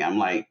your wedding. I'm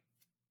like,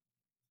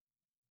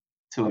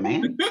 to a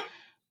man?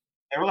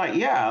 They were like,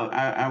 yeah,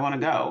 I want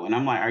to go. And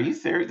I'm like, are you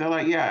serious? They're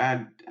like,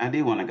 yeah, I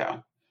do want to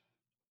go.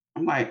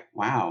 I'm like,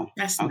 wow.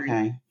 That's okay.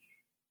 Nice.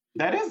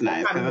 That is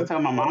nice, because I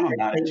told my mom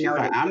about it. She's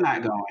like, I'm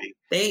not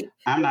going.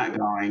 I'm not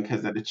going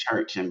because of the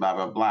church and blah,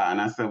 blah, blah. And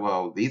I said,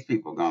 well, these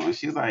people going.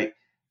 She's like,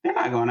 they're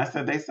not going. I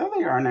said, they said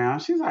they are now.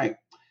 She's like,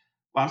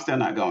 well, I'm still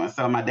not going.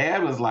 So my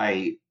dad was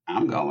like,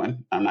 I'm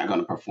going. I'm not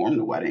going to perform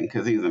the wedding,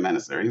 because he's a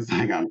minister. He's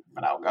like,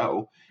 but I'll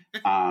go.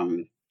 My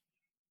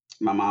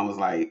mom was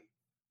like,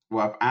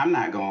 well, if I'm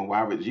not going,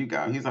 why would you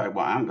go? He's like,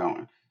 well, I'm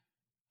going.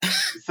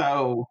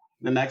 So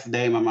the next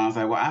day, my mom's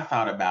like, well, I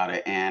thought about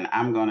it, and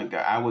I'm going to go.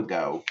 I would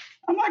go.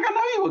 I'm like, I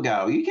know you would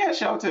go. You can't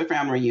show up to a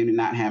family reunion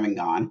not having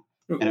gone,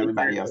 and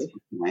everybody else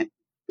went.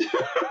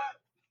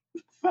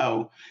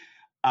 So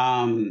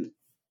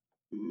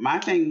my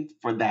thing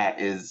for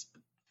that is,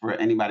 for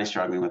anybody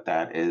struggling with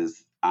that,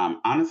 is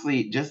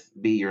honestly,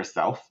 just be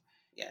yourself.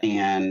 Yeah.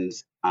 And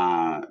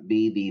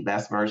be the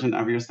best version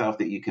of yourself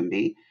that you can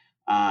be.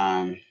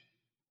 And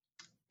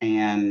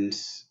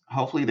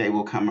hopefully they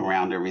will come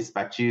around and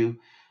respect you.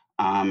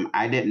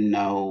 I didn't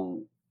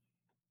know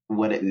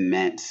what it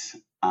meant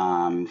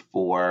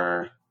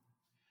for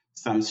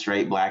some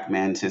straight black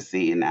men to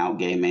see an out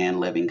gay man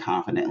living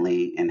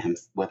confidently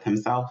with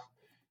himself.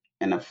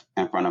 in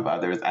front of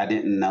others. I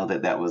didn't know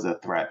that that was a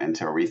threat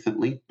until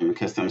recently,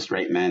 because some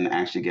straight men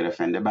actually get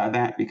offended by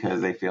that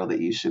because they feel that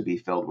you should be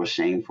filled with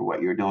shame for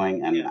what you're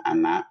doing, and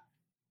I'm not.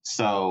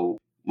 So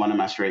one of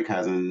my straight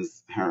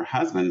cousins, her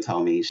husband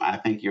told me, I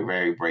think you're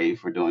very brave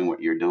for doing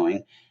what you're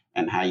doing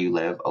and how you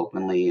live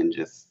openly, and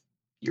just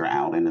you're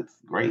out and it's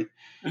great.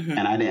 Mm-hmm.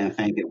 And I didn't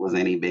think it was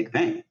any big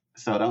thing.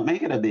 So don't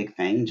make it a big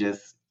thing.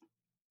 Just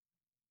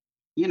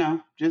be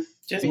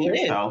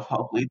yourself.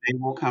 Hopefully they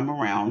will come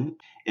around.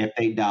 If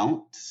they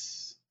don't,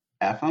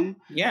 F them.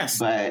 Yes.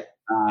 But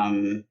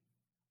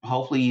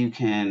hopefully you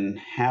can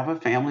have a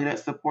family that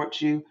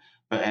supports you.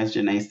 But as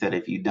Janae said,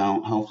 if you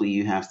don't, hopefully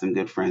you have some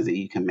good friends that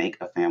you can make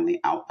a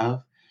family out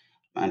of.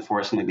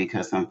 Unfortunately,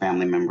 because some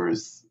family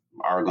members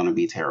are going to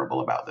be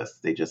terrible about this.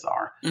 They just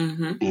are.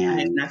 Mm-hmm. And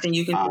there's nothing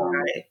you can do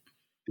about it.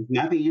 There's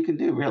nothing you can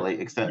do, really,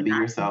 except be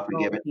yourself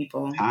and give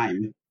it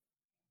time.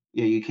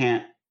 Yeah, you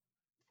can't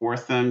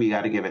force them. You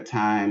got to give it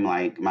time.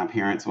 Like, my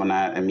parents will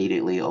not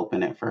immediately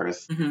open at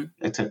first.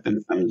 Mm-hmm. It took them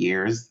some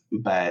years.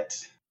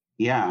 But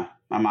yeah,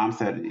 my mom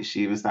said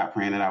she even stopped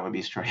praying that I would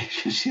be straight.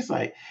 She's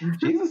like,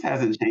 Mm-hmm. Jesus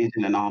hasn't changed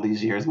in all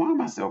these years. Why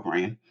am I still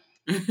praying?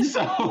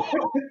 So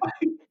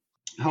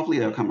hopefully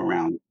they'll come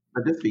around.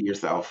 But just be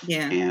yourself.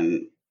 Yeah.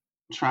 And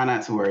try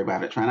not to worry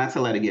about it. Try not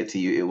to let it get to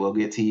you. It will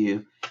get to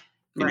you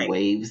in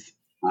waves.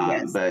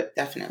 Yes, but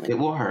definitely. It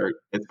will hurt,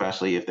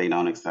 especially if they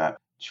don't accept.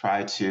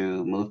 Try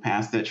to move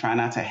past it. Try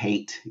not to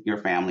hate your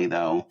family,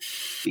 though,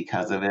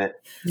 because of it.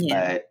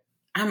 Yeah.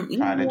 But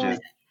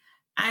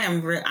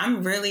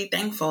I'm really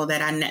thankful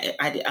that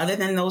I other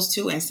than those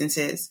two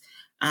instances,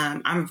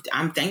 I'm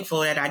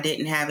thankful that I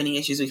didn't have any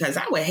issues, because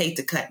I would hate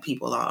to cut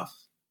people off.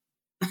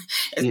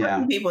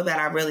 Especially people that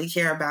I really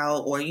care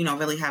about, or,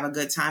 really have a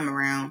good time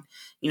around.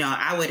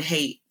 I would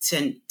hate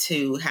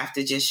to have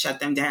to just shut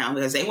them down,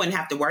 because they wouldn't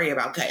have to worry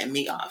about cutting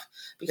me off,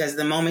 because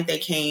the moment they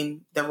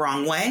came the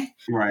wrong way,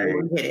 right. They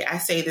would get it. I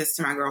say this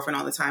to my girlfriend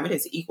all the time. It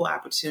is equal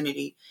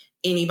opportunity.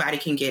 Anybody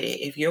can get it.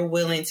 If you're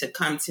willing to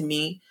come to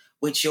me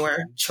with your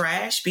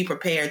trash, be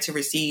prepared to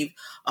receive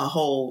a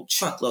whole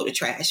truckload of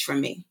trash from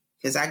me,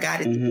 because I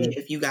got it to give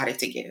if you got it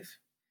to give.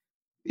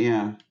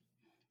 Yeah.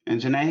 And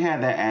Janae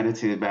had that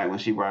attitude back when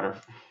she brought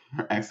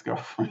her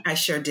ex-girlfriend. I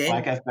sure did.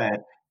 Like I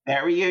said,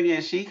 that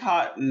reunion, she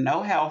caught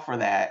no hell for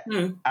that.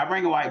 I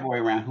bring a white boy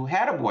around who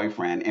had a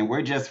boyfriend, and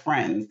we're just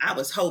friends. I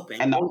was hoping,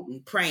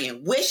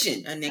 praying,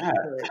 wishing a nigga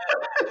would,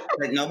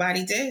 but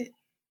nobody did.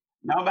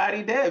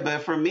 Nobody did.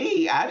 But for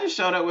me, I just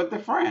showed up with a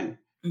friend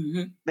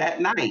that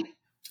night.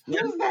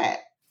 Who's that?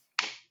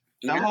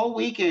 The whole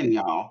weekend,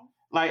 y'all.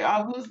 Like,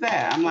 oh, who's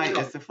that? I'm like,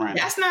 it's a friend.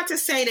 That's not to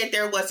say that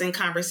there wasn't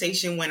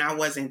conversation when I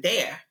wasn't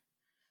there,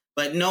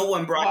 but no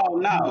one brought. Oh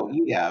no,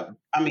 yeah.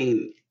 I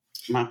mean,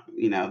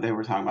 they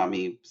were talking about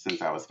me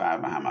since I was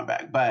 5 behind my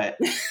back, but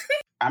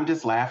I'm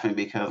just laughing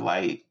because,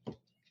 like,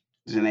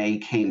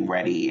 Janae came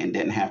ready and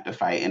didn't have to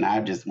fight, and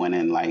I just went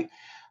in like,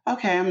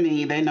 okay, I'm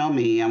me. They know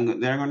me.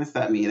 They're going to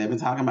set me. They've been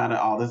talking about it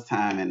all this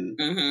time and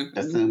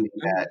assuming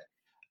that.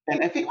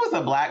 And if he was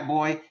a black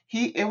boy,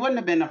 it wouldn't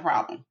have been a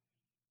problem.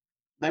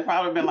 They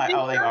probably been like,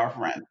 oh, they are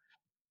friends.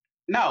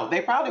 No,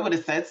 they probably would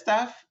have said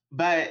stuff,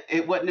 but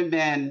it wouldn't have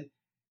been.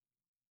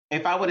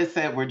 If I would have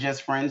said we're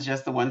just friends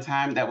just the one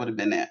time, that would have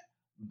been it.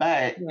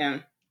 But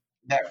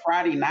that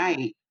Friday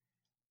night,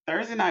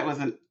 Thursday night was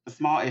a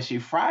small issue.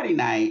 Friday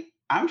night,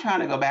 I'm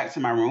trying to go back to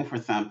my room for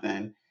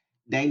something.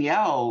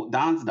 Danielle,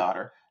 Don's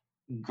daughter,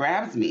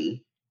 grabs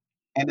me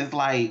and is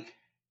like,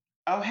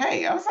 oh,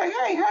 hey. I was like,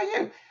 hey, how are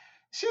you?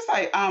 She's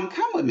like,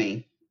 come with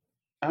me.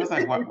 I was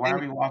like, why are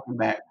we walking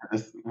back to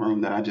this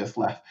room that I just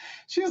left?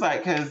 She was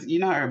like, because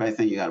everybody's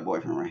saying you got a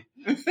boyfriend, right?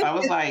 I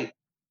was like,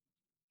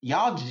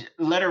 y'all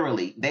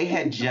literally, they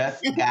had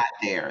just got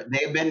there.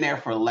 They've been there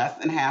for less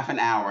than half an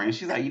hour. And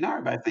she's like,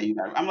 everybody's saying you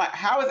got it. I'm like,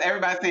 how is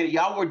everybody saying it?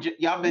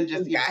 Y'all been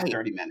just here for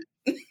 30 minutes.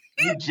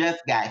 You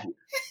just got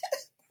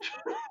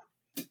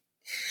here.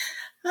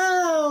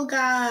 Oh,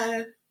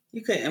 God.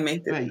 You couldn't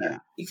make this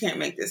up. You can't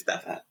make this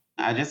stuff up.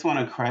 I just want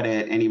to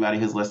credit anybody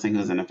who's listening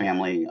who's in the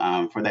family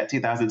for that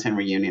 2010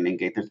 reunion in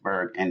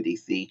Gaithersburg and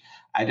DC.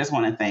 I just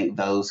want to thank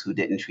those who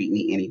didn't treat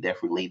me any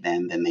differently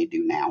then than they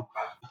do now,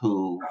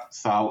 who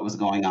saw what was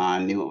going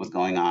on, knew what was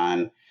going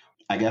on.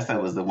 I guess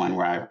that was the one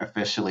where I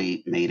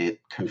officially made it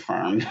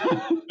confirmed.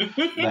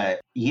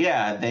 But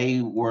yeah,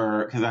 they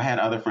were, because I had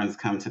other friends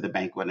come to the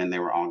banquet and they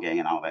were all gay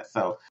and all that.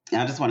 So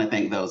I just want to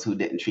thank those who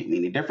didn't treat me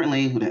any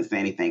differently, who didn't say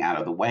anything out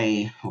of the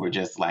way, who were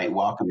just like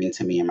welcoming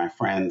to me and my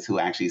friends, who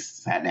actually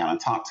sat down and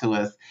talked to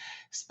us.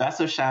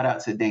 Special shout out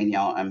to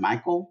Danielle and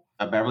Michael,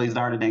 Beverly's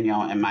daughter,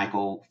 Danielle and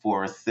Michael,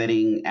 for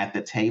sitting at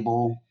the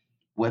table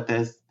with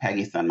us.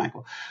 Peggy's son,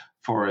 Michael.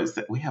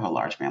 We have a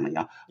large family,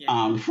 y'all.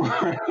 Yeah.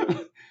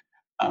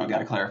 I got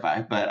to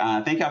clarify,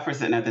 but thank y'all for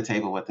sitting at the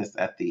table with us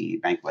at the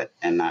banquet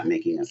and not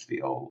making us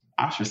feel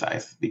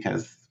ostracized,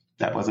 because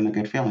that wasn't a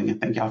good feeling. And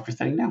thank y'all for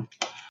sitting down.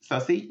 So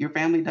see, your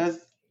family does,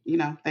 you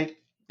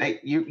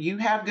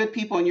have good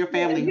people in your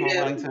family who are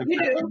willing to accept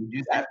you. You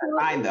just have to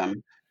find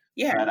them.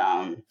 Yeah.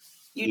 But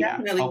you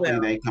definitely hopefully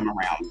will. They come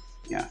around.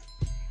 Yeah.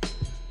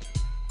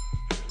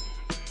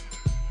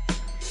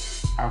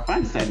 Our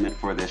fun segment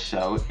for this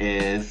show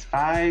is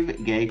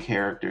 5 gay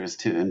characters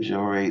to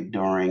enjoy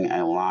during a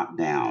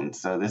lockdown.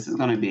 So this is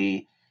going to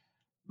be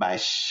by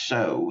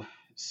show.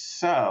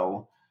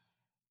 So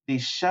the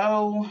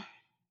show,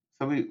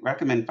 so we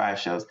recommend 5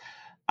 shows.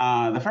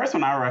 The first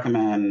one I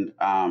recommend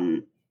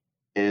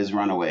is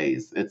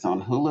Runaways. It's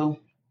on Hulu,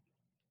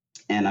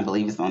 and I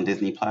believe it's on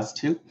Disney Plus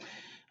too.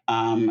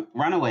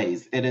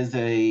 Runaways. It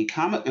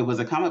was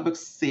a comic book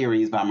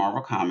series by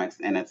Marvel Comics,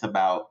 and it's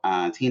about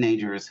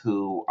teenagers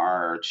who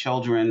are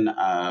children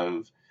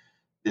of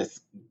this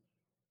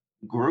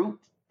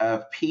group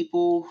of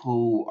people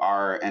who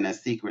are in a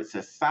secret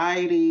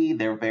society.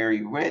 They're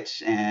very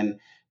rich, and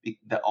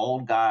the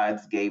old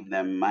gods gave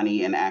them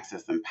money and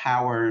access and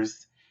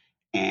powers,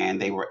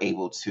 and they were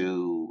able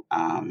to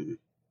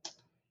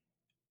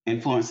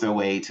influence their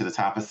way to the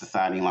top of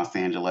society in Los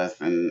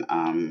Angeles.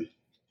 And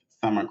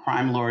some are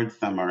crime lords,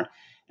 some are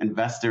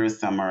investors,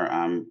 some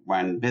are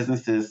run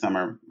businesses, some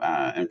are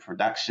in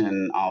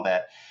production, all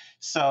that.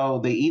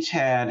 So they each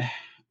had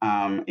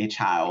a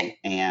child,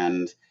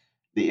 and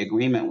the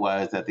agreement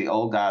was that the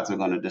old gods were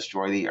going to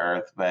destroy the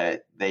earth,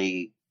 but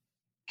they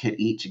could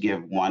each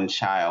give one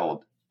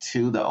child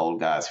to the old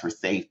gods for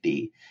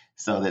safety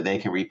so that they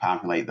can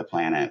repopulate the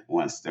planet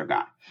once they're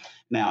gone.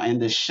 Now, in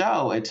the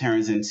show, it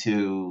turns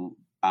into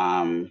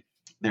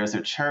there's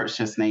a church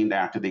just named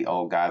after the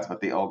old gods,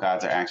 but the old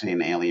gods are actually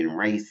an alien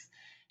race,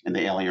 and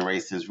the alien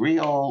race is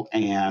real.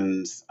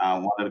 And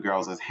one of the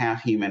girls is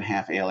half human,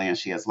 half alien.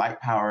 She has light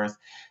powers.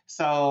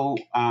 So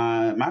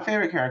my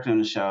favorite character in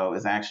the show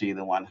is actually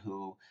the one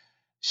who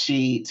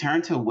she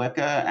turned to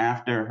Wicca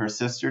after her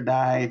sister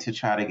died to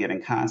try to get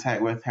in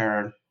contact with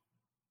her,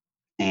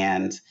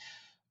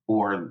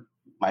 or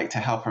like to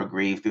help her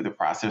grieve through the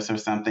process or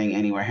something.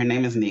 Anyway, her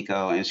name is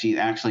Nico, and she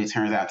actually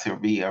turns out to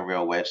be a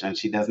real witch, and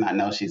she does not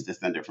know she's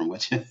descended from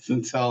witches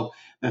until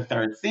the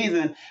 3rd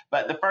season.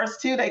 But the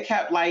first 2, they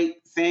kept like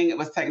saying it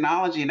was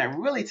technology, and that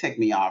really ticked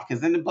me off,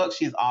 because in the book,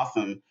 she's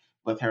awesome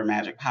with her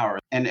magic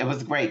powers. And it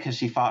was great because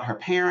she fought her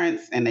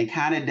parents, and they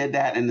kind of did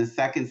that in the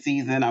 2nd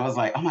season. I was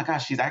like, oh my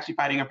gosh, she's actually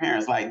fighting her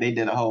parents. Like they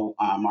did a whole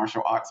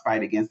martial arts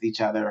fight against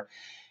each other,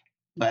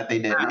 but they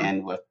didn't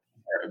end with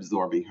her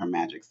absorbing her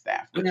magic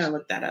staff. I'm going to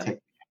look that up.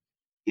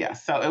 Yeah,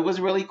 so it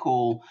was really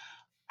cool.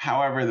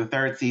 However, the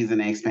 3rd season,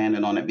 they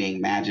expanded on it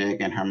being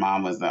magic, and her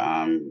mom was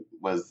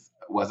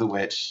a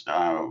witch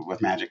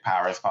with magic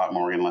powers, fought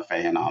Morgan Le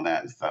Fay and all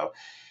that. And so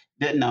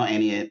didn't know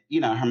any,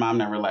 her mom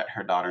never let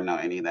her daughter know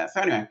any of that.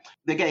 So anyway,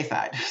 the gay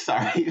side,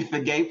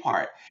 the gay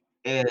part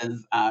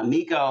is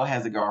Nico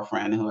has a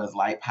girlfriend who has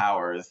light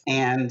powers.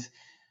 And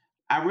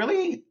I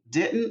really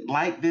didn't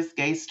like this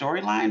gay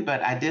storyline,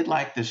 but I did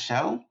like the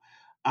show.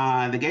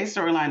 The gay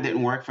storyline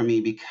didn't work for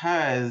me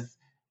because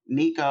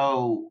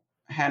Nico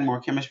had more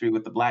chemistry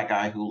with the black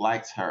guy who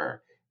liked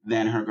her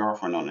than her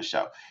girlfriend on the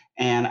show.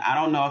 And I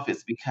don't know if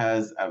it's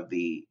because of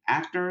the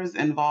actors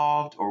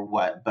involved or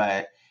what,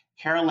 but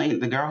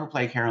Caroline, the girl who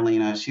played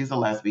Carolina, she's a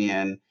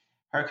lesbian.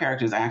 Her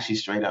character is actually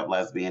straight up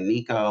lesbian.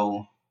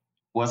 Nico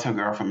was her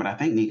girlfriend, but I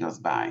think Nico's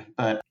bi.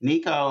 But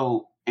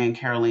Nico and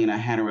Carolina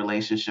had a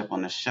relationship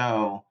on the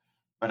show,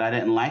 but I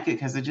didn't like it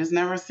because it just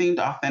never seemed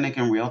authentic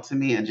and real to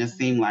me. It just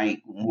seemed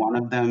like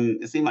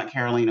it seemed like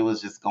Carolina was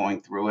just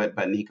going through it,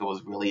 but Nico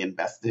was really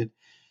invested.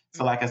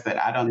 So like I said,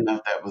 I don't know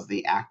if that was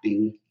the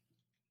acting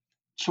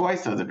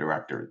choice of the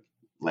director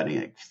letting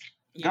it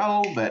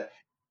go, but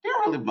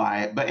didn't really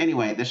buy it. But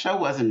anyway, the show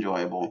was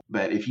enjoyable.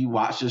 But if you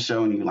watch the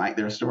show and you like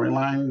their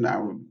storyline, I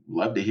would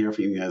love to hear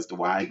from you as to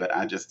why, but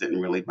I just didn't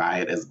really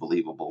buy it as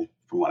believable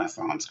from what I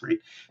saw on screen.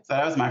 So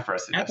that was my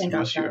first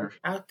suggestion.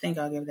 I think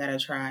I'll give that a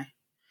try.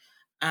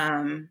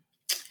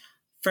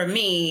 For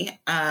me,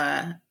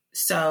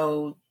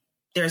 so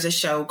there's a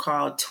show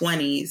called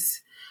 20s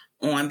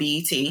on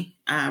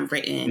BET,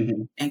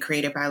 written and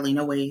created by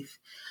Lena Waithe.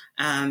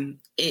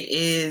 It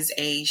is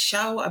a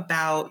show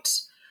about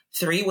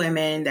 3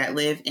 women that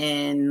live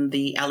in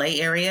the LA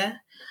area.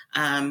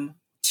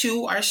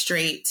 2 are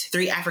straight,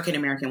 3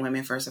 African-American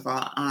women, first of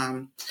all.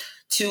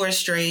 2 are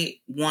straight,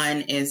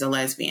 1 is a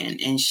lesbian,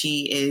 and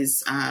she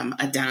is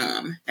a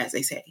dom, as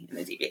they say in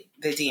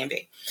the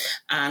DMV.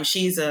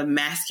 She's a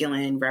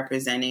masculine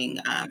representing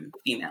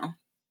female.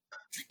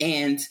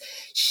 And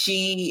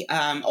she,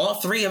 all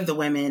 3 of the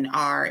women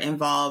are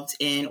involved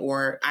in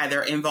or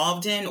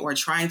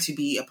trying to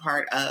be a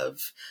part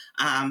of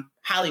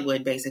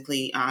Hollywood,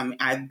 basically,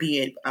 be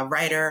it a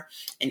writer,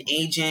 an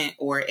agent,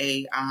 or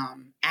a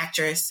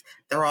actress.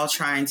 They're all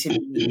trying to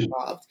be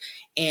involved.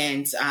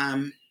 And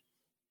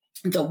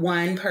the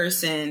one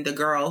person,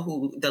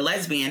 the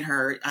lesbian,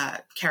 her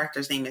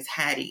character's name is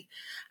Hattie.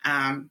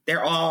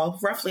 They're all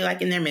roughly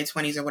like in their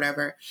mid-20s or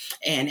whatever.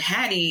 And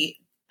Hattie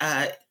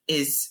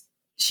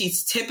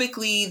she's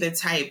typically the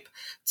type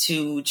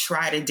to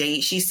try to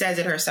date. She says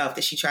it herself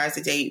that she tries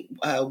to date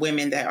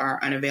women that are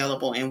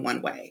unavailable in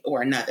one way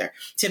or another.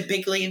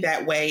 Typically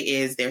that way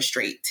is they're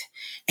straight,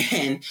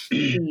 and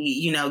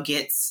she,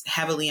 gets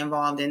heavily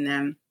involved in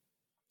them.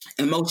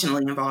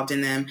 emotionally involved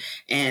in them,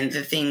 and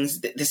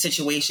the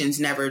situations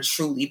never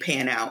truly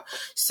pan out.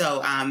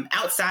 So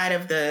outside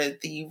of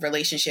the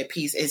relationship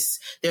piece,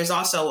 there's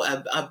also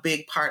a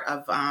big part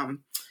of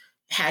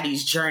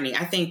Hattie's journey.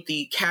 I think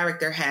the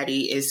character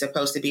Hattie is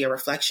supposed to be a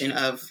reflection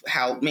of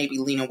how maybe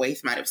Lena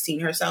Waithe might have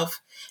seen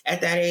herself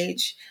at that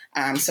age.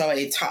 So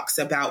it talks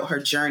about her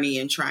journey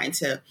in trying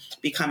to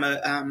become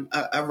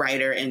a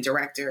writer and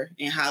director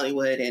in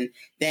Hollywood. And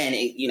then,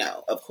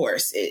 of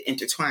course, it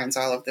intertwines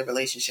all of the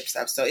relationship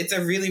stuff. So it's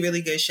a really,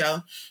 really good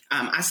show.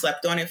 I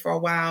slept on it for a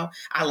while.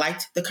 I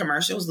liked the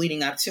commercials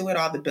leading up to it,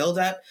 all the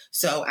buildup.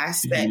 So I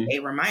set a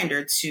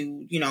reminder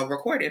to,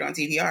 record it on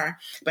DVR.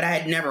 But I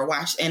had never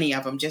watched any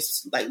of them.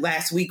 Just like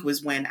last week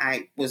was when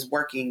I was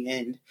working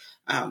and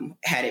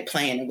had it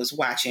playing and was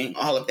watching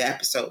all of the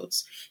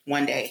episodes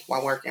one day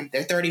while working.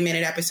 They're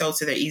 30-minute episodes,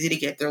 so they're easy to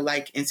get. They're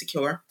like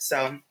Insecure.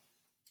 So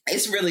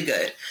it's really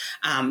good.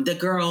 The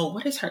girl,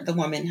 what is the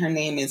woman? Her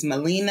name is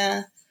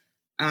Melina.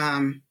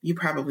 You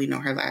probably know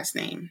her last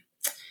name.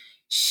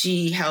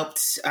 She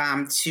helped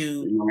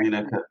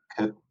Marina,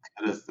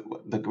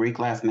 the Greek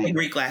last name. The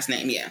Greek last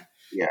name, yeah.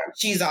 Yeah,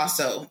 she's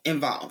also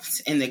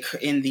involved in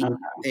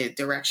the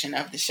direction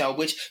of the show,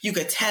 which you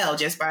could tell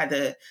just by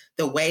the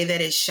way that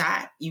it's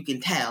shot. You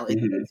can tell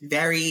it's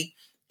very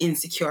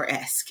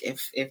Insecure-esque,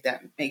 if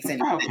that makes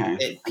any sense.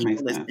 Okay.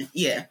 People listen.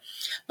 Yeah,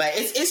 but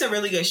it's a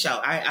really good show.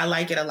 I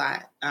like it a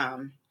lot.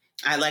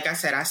 Like I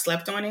said, I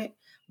slept on it,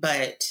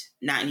 but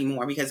not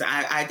anymore because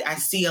I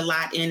see a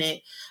lot in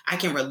it. I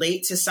can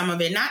relate to some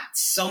of it, not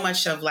so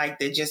much of like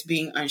the just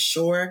being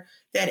unsure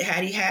that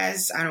Hattie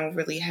has. I don't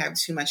really have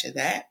too much of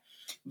that.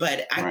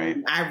 But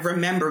I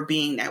remember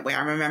being that way.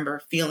 I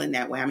remember feeling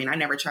that way. I mean, I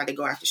never tried to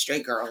go after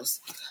straight girls,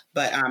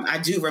 but I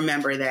do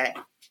remember that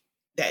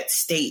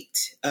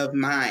state of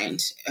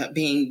mind,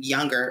 being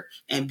younger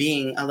and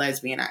being a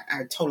lesbian.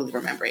 I totally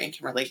remember it and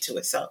can relate to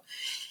it. So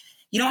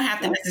you don't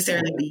have to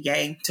necessarily be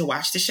gay to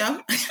watch the show,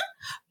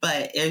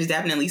 but there's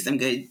definitely some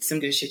good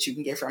shit you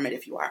can get from it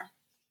if you are.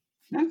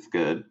 That's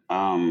good.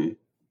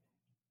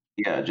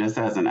 Yeah, just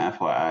as an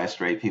FYI,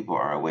 straight people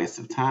are a waste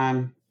of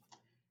time.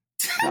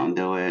 Don't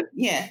do it.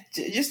 Yeah,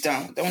 just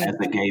don't. As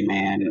a gay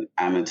man,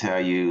 I'm gonna tell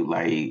you,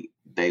 like,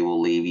 they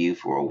will leave you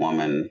for a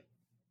woman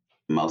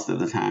most of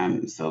the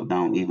time. So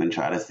don't even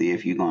try to see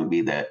if you're gonna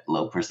be that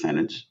low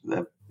percentage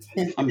of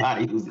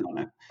somebody who's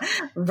gonna.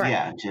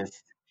 Right.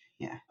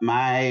 Yeah.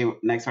 My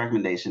next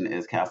recommendation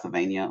is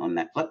Castlevania on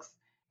Netflix.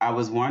 I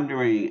was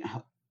wondering,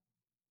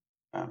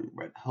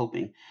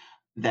 hoping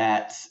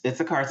that it's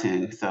a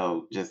cartoon.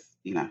 So just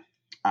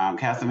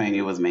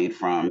Castlevania was made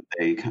from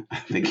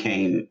the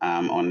game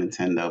on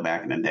Nintendo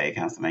back in the day,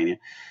 Castlevania.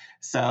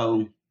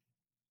 So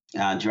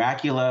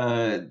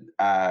Dracula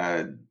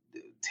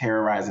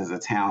terrorizes a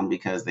town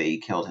because they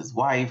killed his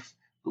wife,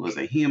 who was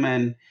a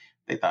human.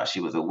 They thought she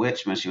was a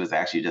witch when she was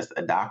actually just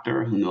a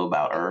doctor who knew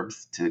about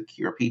herbs to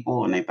cure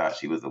people, and they thought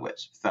she was a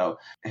witch. So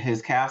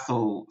his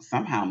castle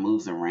somehow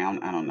moves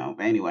around. I don't know.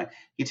 But anyway,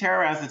 he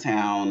terrorized the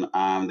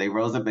town. They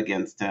rose up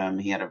against him.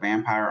 He had a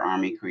vampire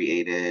army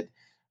created.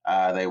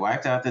 They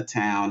wiped out the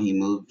town. He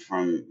moved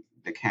from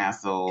the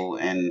castle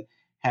and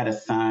had a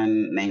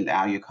son named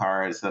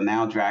Alucard. So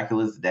now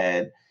Dracula's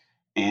dead.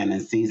 And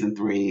in season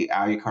 3,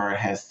 Alucard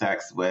has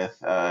sex with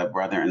a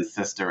brother and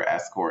sister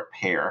escort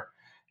pair.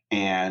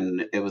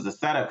 And it was a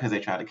setup because they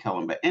tried to kill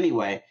him. But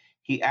anyway,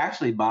 he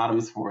actually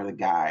bottoms for the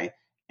guy.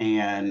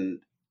 And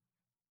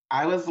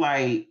I was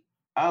like,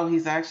 oh,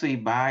 he's actually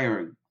bi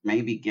or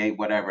maybe gay,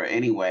 whatever.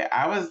 Anyway,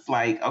 I was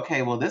like,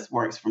 okay, well, this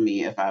works for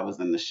me if I was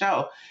in the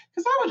show.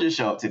 Because I would just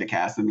show up to the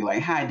cast and be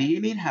like, hi, do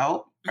you need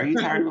help? Are you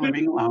tired of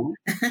living alone?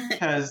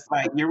 Because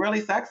you're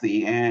really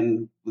sexy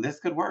and this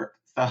could work.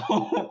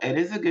 So it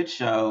is a good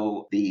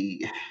show.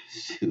 The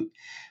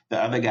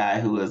other guy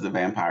who is the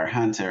vampire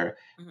hunter,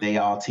 they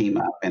all team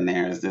up, and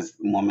there's this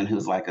woman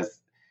who's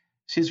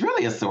she's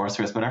really a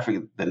sorceress, but I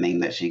forget the name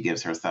that she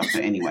gives herself. So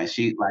anyway,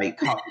 she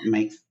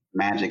makes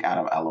magic out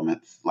of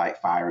elements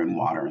like fire and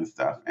water and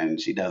stuff, and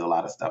she does a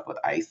lot of stuff with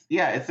ice.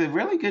 Yeah, it's a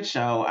really good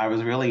show. I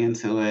was really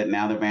into it.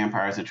 Now the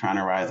vampires are trying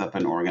to rise up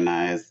and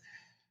organize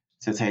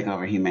to take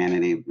over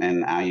humanity,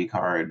 and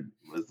Alucard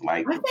was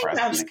depressed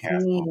in the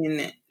castle.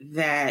 Seen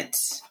that,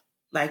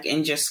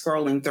 in just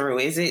scrolling through,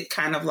 is it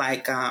kind of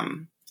like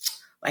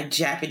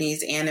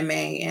Japanese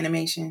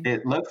animation?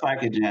 It looks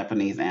like a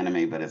Japanese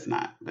anime, but it's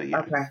not. But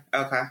yeah.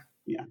 Okay.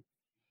 Yeah.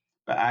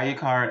 But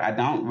Alucard, I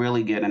don't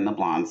really get into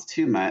blondes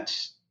too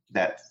much.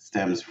 That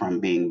stems from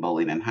being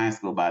bullied in high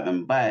school by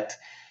them. But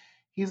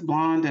he's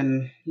blonde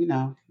and,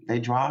 they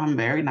draw him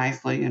very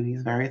nicely and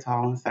he's very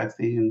tall and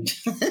sexy and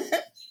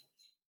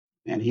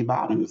and he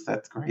bottoms.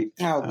 That's great.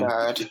 Oh,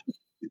 God.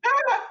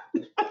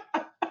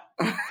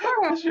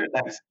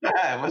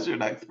 What's your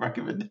next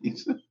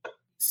recommendation?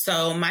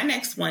 So my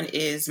next one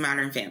is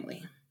Modern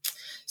Family.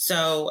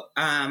 So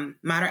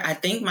I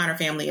think Modern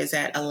Family is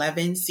at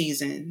 11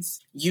 seasons.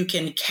 You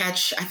can I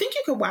think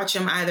you could watch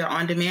them either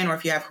on demand or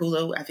if you have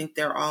Hulu. I think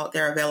they're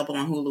available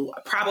on Hulu,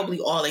 probably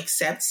all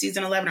except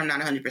season 11. I'm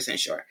not 100%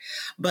 sure.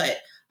 But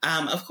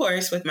of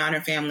course, with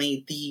Modern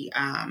Family, the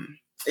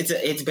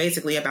It's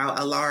basically about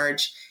a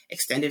large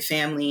extended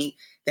family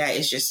that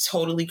is just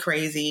totally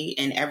crazy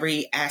in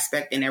every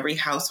aspect, in every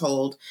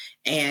household.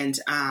 And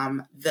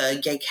the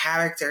gay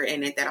character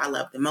in it that I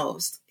love the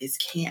most is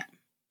Cam,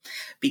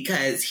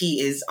 because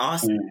he is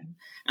awesome.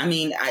 I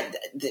mean,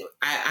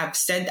 I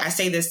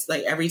say this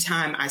like every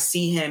time I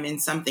see him in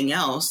something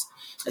else,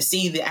 I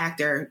see the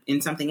actor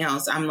in something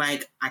else, I'm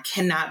like, I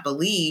cannot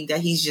believe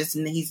that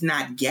he's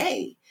not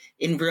gay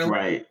in real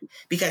life,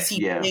 because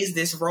he plays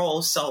this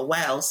role so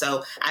well.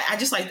 So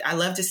I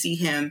love to see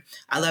him.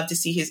 I love to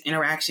see his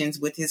interactions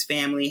with his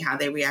family, how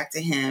they react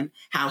to him,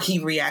 how he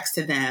reacts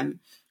to them.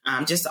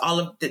 Just all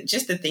of the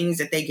things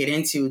that they get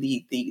into,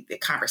 the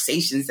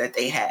conversations that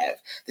they have,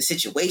 the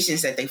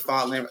situations that they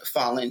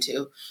fall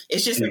into.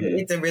 It's just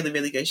it's a really,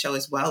 really good show.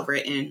 It's well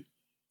written.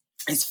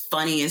 It's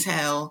funny as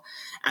hell.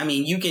 I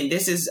mean,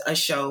 this is a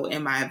show,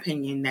 in my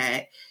opinion,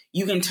 that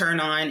you can turn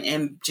on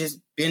and just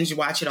binge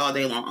watch it all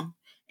day long.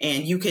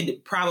 And you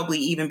could probably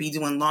even be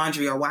doing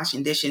laundry or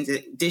washing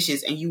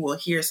dishes, and you will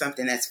hear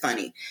something that's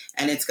funny,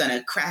 and it's going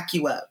to crack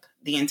you up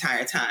the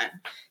entire time.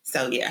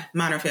 So yeah,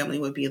 Modern Family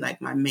would be like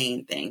my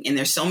main thing. And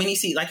there's so many,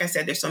 like I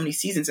said, there's so many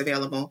seasons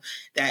available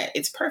that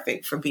it's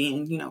perfect for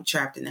being,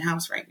 trapped in the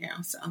house right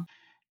now. So.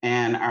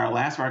 And our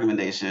last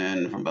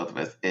recommendation from both of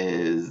us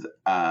is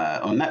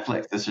on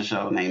Netflix. It's a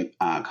show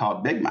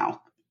called Big Mouth.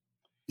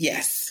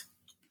 Yes.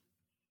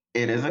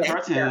 It is a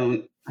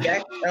cartoon.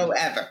 Best show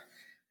ever.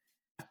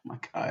 Oh my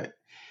God.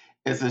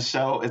 It's a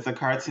show. It's a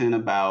cartoon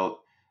about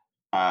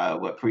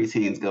what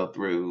preteens go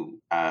through.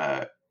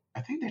 I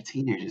think they're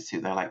teenagers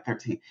too. They're like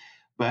 13,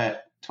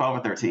 but 12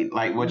 or 13,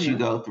 like what you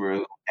go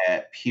through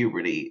at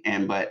puberty.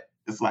 But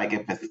it's like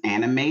if it's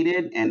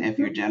animated and if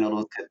your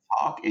genitals could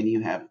talk and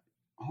you have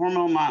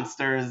hormone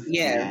monsters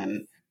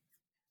and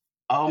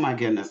oh my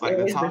goodness, like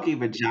the talking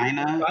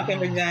vagina. Talking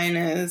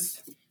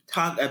vaginas,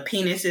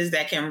 penises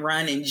that can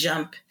run and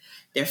jump.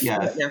 They're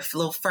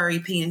little furry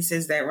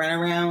penises that run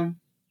around.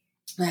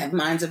 They have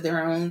minds of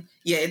their own.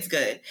 Yeah, it's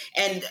good.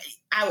 And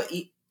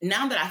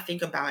now that I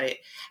think about it,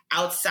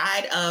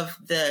 outside of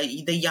the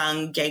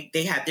young gay,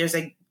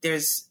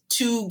 there's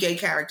 2 gay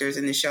characters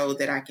in the show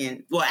that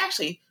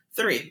actually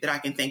 3 that I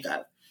can think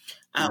of.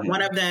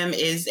 One of them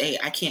is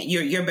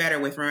you're better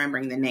with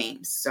remembering the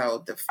names.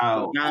 So the first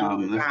one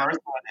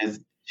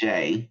is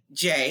Jay.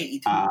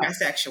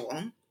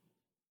 Bisexual.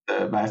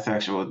 The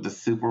bisexual, the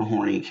super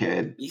horny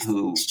kid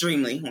who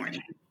extremely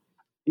horny.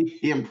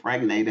 He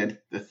impregnated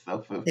his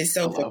sofa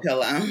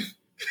pillow.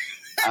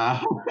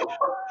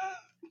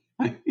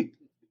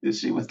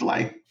 She was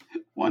like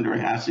wondering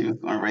how she was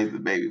going to raise the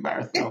baby by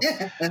herself.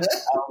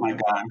 Oh my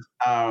gosh.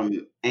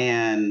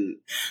 And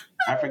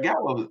I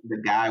forgot what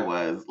the guy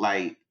was.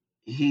 Like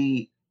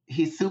he's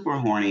super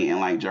horny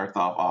and like jerks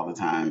off all the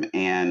time.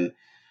 And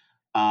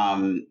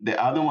the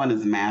other one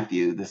is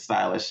Matthew, the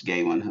stylish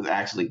gay one who's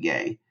actually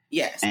gay.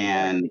 Yes.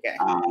 And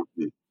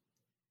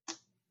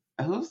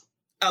who's?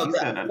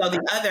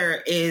 The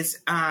other is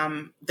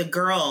the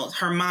girl,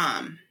 her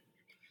mom.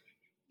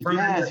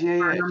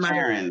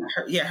 Sharon.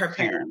 Her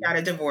parents got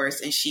a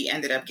divorce, and she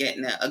ended up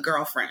getting a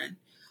girlfriend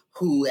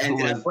who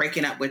ended up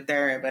breaking up with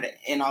her,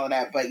 and all of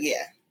that. But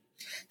yeah,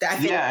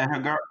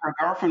 and her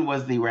girlfriend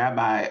was the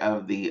rabbi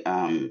of the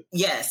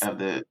of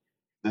the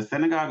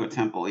synagogue or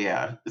temple.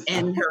 Yeah,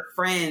 and her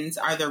friends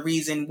are the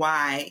reason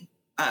why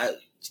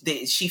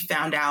she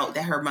found out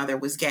that her mother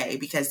was gay,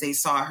 because they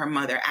saw her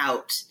mother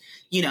out,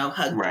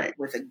 hugging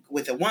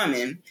with a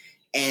woman.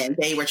 And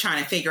they were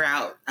trying to figure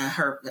out,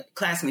 her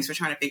classmates were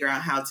trying to figure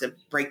out how to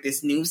break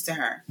this news to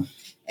her.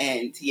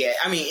 And yeah,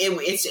 I mean,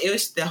 it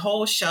was the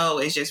whole show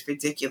is just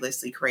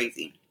ridiculously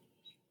crazy.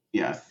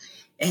 Yes.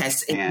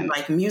 It's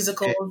like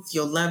musicals.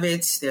 You'll love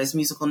it. There's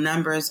musical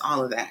numbers,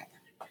 all of that.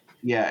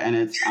 Yeah.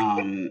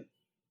 And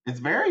it's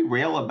very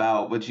real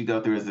about what you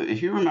go through.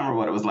 If you remember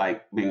what it was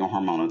like being a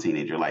hormonal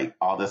teenager, like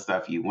all the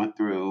stuff you went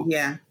through.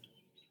 Yeah.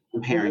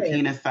 Comparing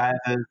penis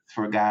sizes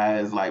for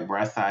guys, like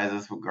breast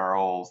sizes for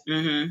girls.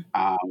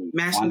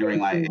 Wondering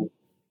like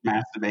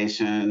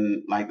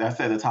masturbation. Like I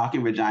said, the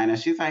talking vagina.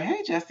 She's like,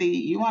 "Hey, Jesse,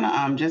 you want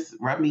to just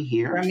rub me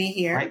here? Rub me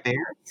here, right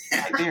there.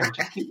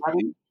 Just keep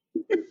rubbing."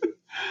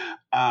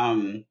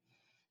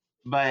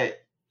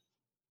 But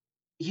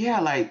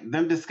yeah, like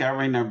them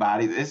discovering their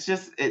bodies. It's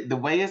just the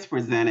way it's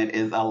presented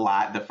is a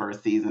lot. The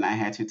first season, I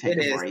had to take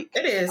a break.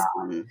 It is.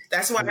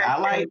 That's why I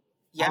like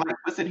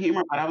twisted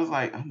humor, but I was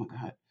like, oh my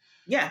God.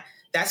 Yeah,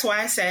 that's why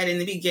I said in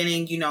the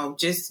beginning,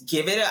 just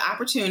give it an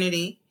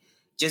opportunity.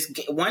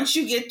 Once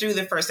you get through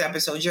the first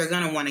episode, you're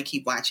going to want to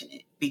keep watching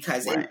it,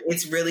 because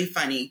it's really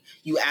funny.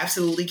 You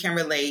absolutely can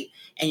relate,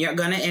 and you're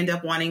going to end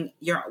up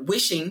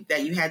wishing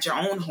that you had your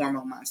own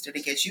hormone monster to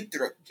get you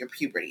through your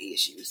puberty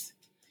issues.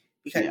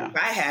 Because if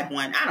I had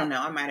one, I don't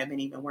know, I might have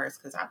been even worse,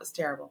 because I was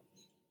terrible.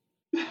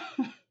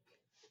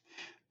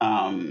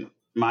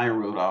 Maya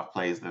Rudolph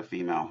plays the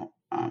female.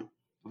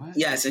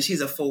 Yes, and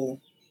she's a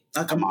fool.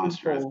 A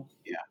monstrous. Fool.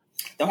 Yeah.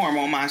 The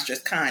hormone monstrous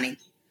Connie.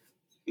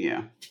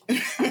 Yeah.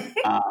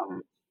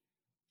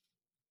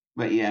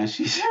 But yeah,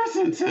 she turns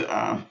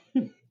into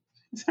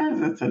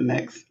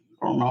next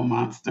hormone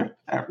monster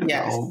after the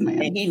Yes, old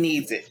man. and he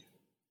needs it.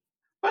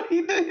 But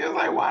he did. He was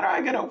like, why do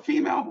I get a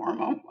female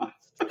hormone monster?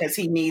 Because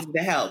he needs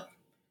the help.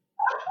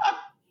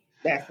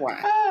 That's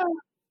why.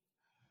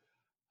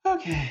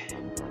 Okay.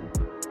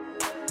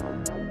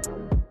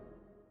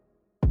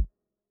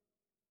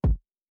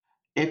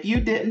 If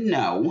you didn't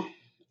know,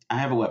 I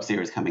have a web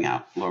series coming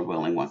out, Lord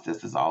willing, once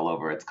this is all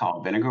over. It's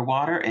called Vinegar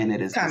Water, and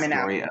it is the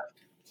story of...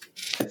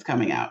 It's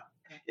coming out.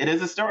 It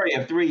is a story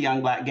of 3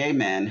 young Black gay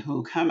men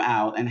who come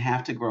out and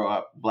have to grow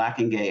up Black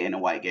and gay in a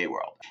white gay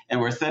world. And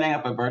we're setting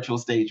up a virtual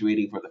stage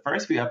reading for the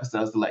first few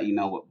episodes to let you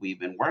know what we've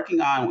been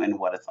working on and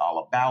what it's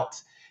all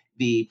about.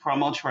 The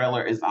promo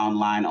trailer is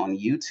online on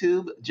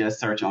YouTube. Just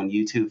search on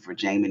YouTube for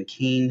Jamin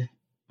Keene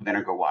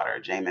Vinegar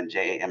Water. Jamin,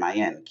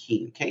 Jamin,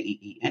 Keene,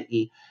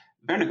 Keene,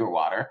 Vinegar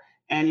Water,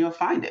 and you'll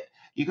find it.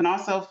 You can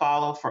also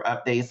follow for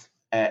updates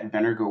at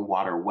Vinegar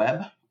Water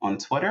Web on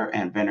Twitter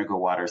and Vinegar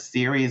Water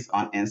Series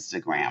on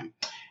Instagram.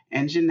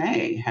 And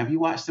Janae, have you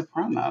watched the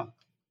promo?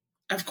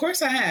 Of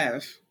course I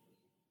have.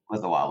 It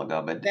was a while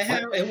ago, but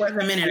it was a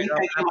minute ago.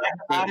 Anything you like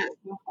about it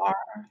so far?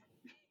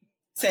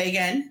 Say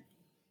again.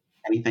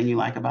 Anything you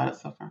like about it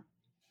so far?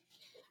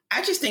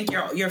 I just think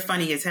you're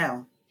funny as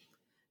hell.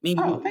 I mean,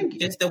 thank you.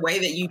 Just the way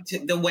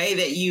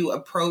that you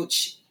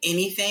approach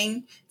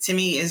anything to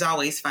me is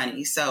always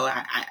funny. So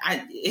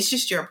I it's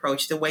just your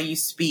approach, the way you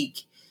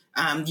speak,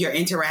 your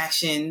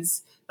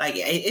interactions. Like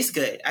it's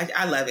good.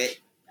 I love it.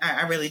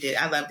 I really did.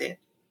 I loved it.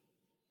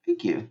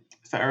 Thank you.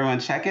 So everyone,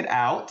 check it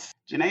out.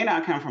 Janae and I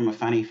come from a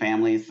funny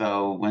family,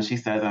 so when she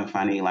says I'm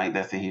funny, like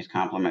that's a huge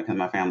compliment because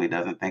my family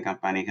doesn't think I'm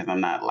funny because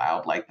I'm not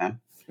loud like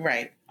them.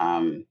 Right.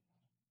 I'm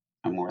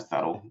more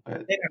subtle,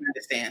 but they don't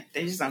understand.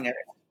 They just don't get it.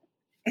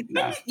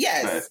 No.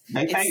 Yes.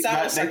 They think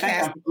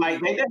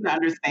like they didn't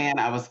understand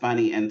I was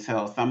funny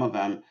until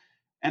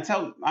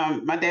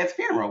my dad's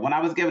funeral when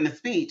I was giving a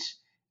speech,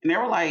 and they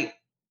were like,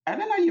 "I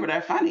didn't know you were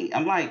that funny."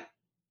 I'm like,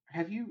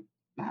 "Have you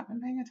not been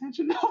paying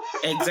attention?"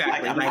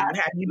 Exactly. Have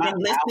you been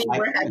listening?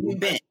 Where have you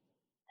been?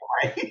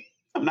 Right.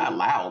 I'm not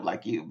loud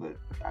like you, but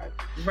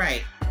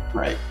right.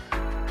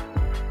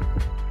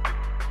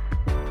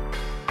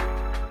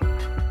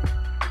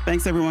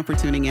 Thanks everyone for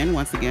tuning in.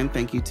 Once again,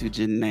 thank you to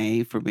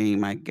Janae for being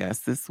my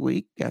guest this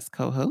week, guest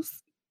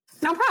co-host.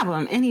 No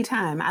problem.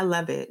 Anytime. I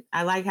love it.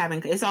 I like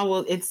having, it's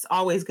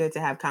always good to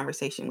have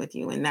conversation with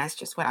you. And that's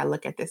just what I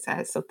look at this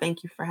as. So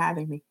thank you for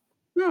having me.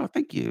 Oh,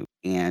 thank you.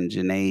 And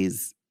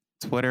Janae's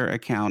Twitter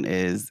account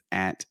is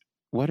at,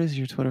 what is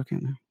your Twitter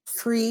account now?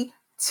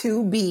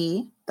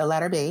 Free2B, the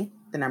letter B,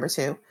 the number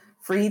 2,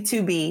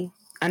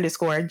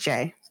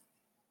 Free2B_J.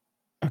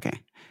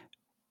 Okay.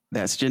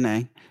 That's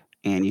Janae.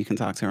 And you can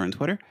talk to her on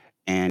Twitter.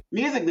 And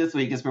music this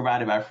week is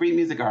provided by Free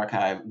Music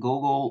Archive,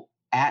 Google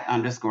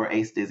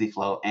 @_Ace Dizzy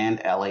Flow, and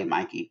LA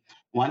Mikey.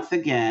 Once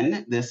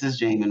again, this is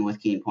Jamin with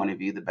Keene Point of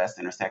View, the best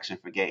intersection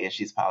for gay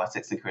issues,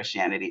 politics, and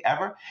Christianity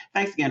ever.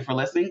 Thanks again for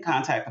listening.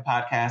 Contact the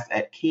podcast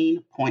at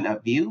Keene Point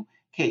of View,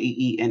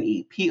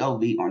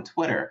 KEENEPOV on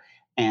Twitter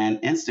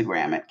and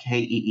Instagram at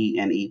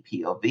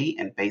KEENEPOV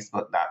and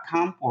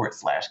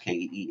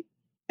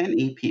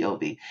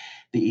Facebook.com/KEENEPOV.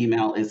 The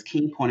email is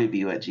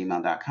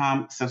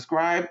keenpointofview@gmail.com.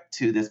 Subscribe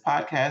to this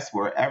podcast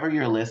wherever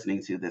you're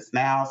listening to this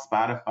now,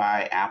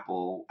 Spotify,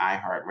 Apple,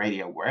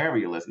 iHeartRadio, wherever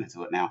you're listening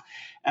to it now.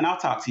 And I'll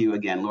talk to you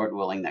again, Lord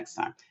willing, next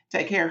time.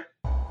 Take care.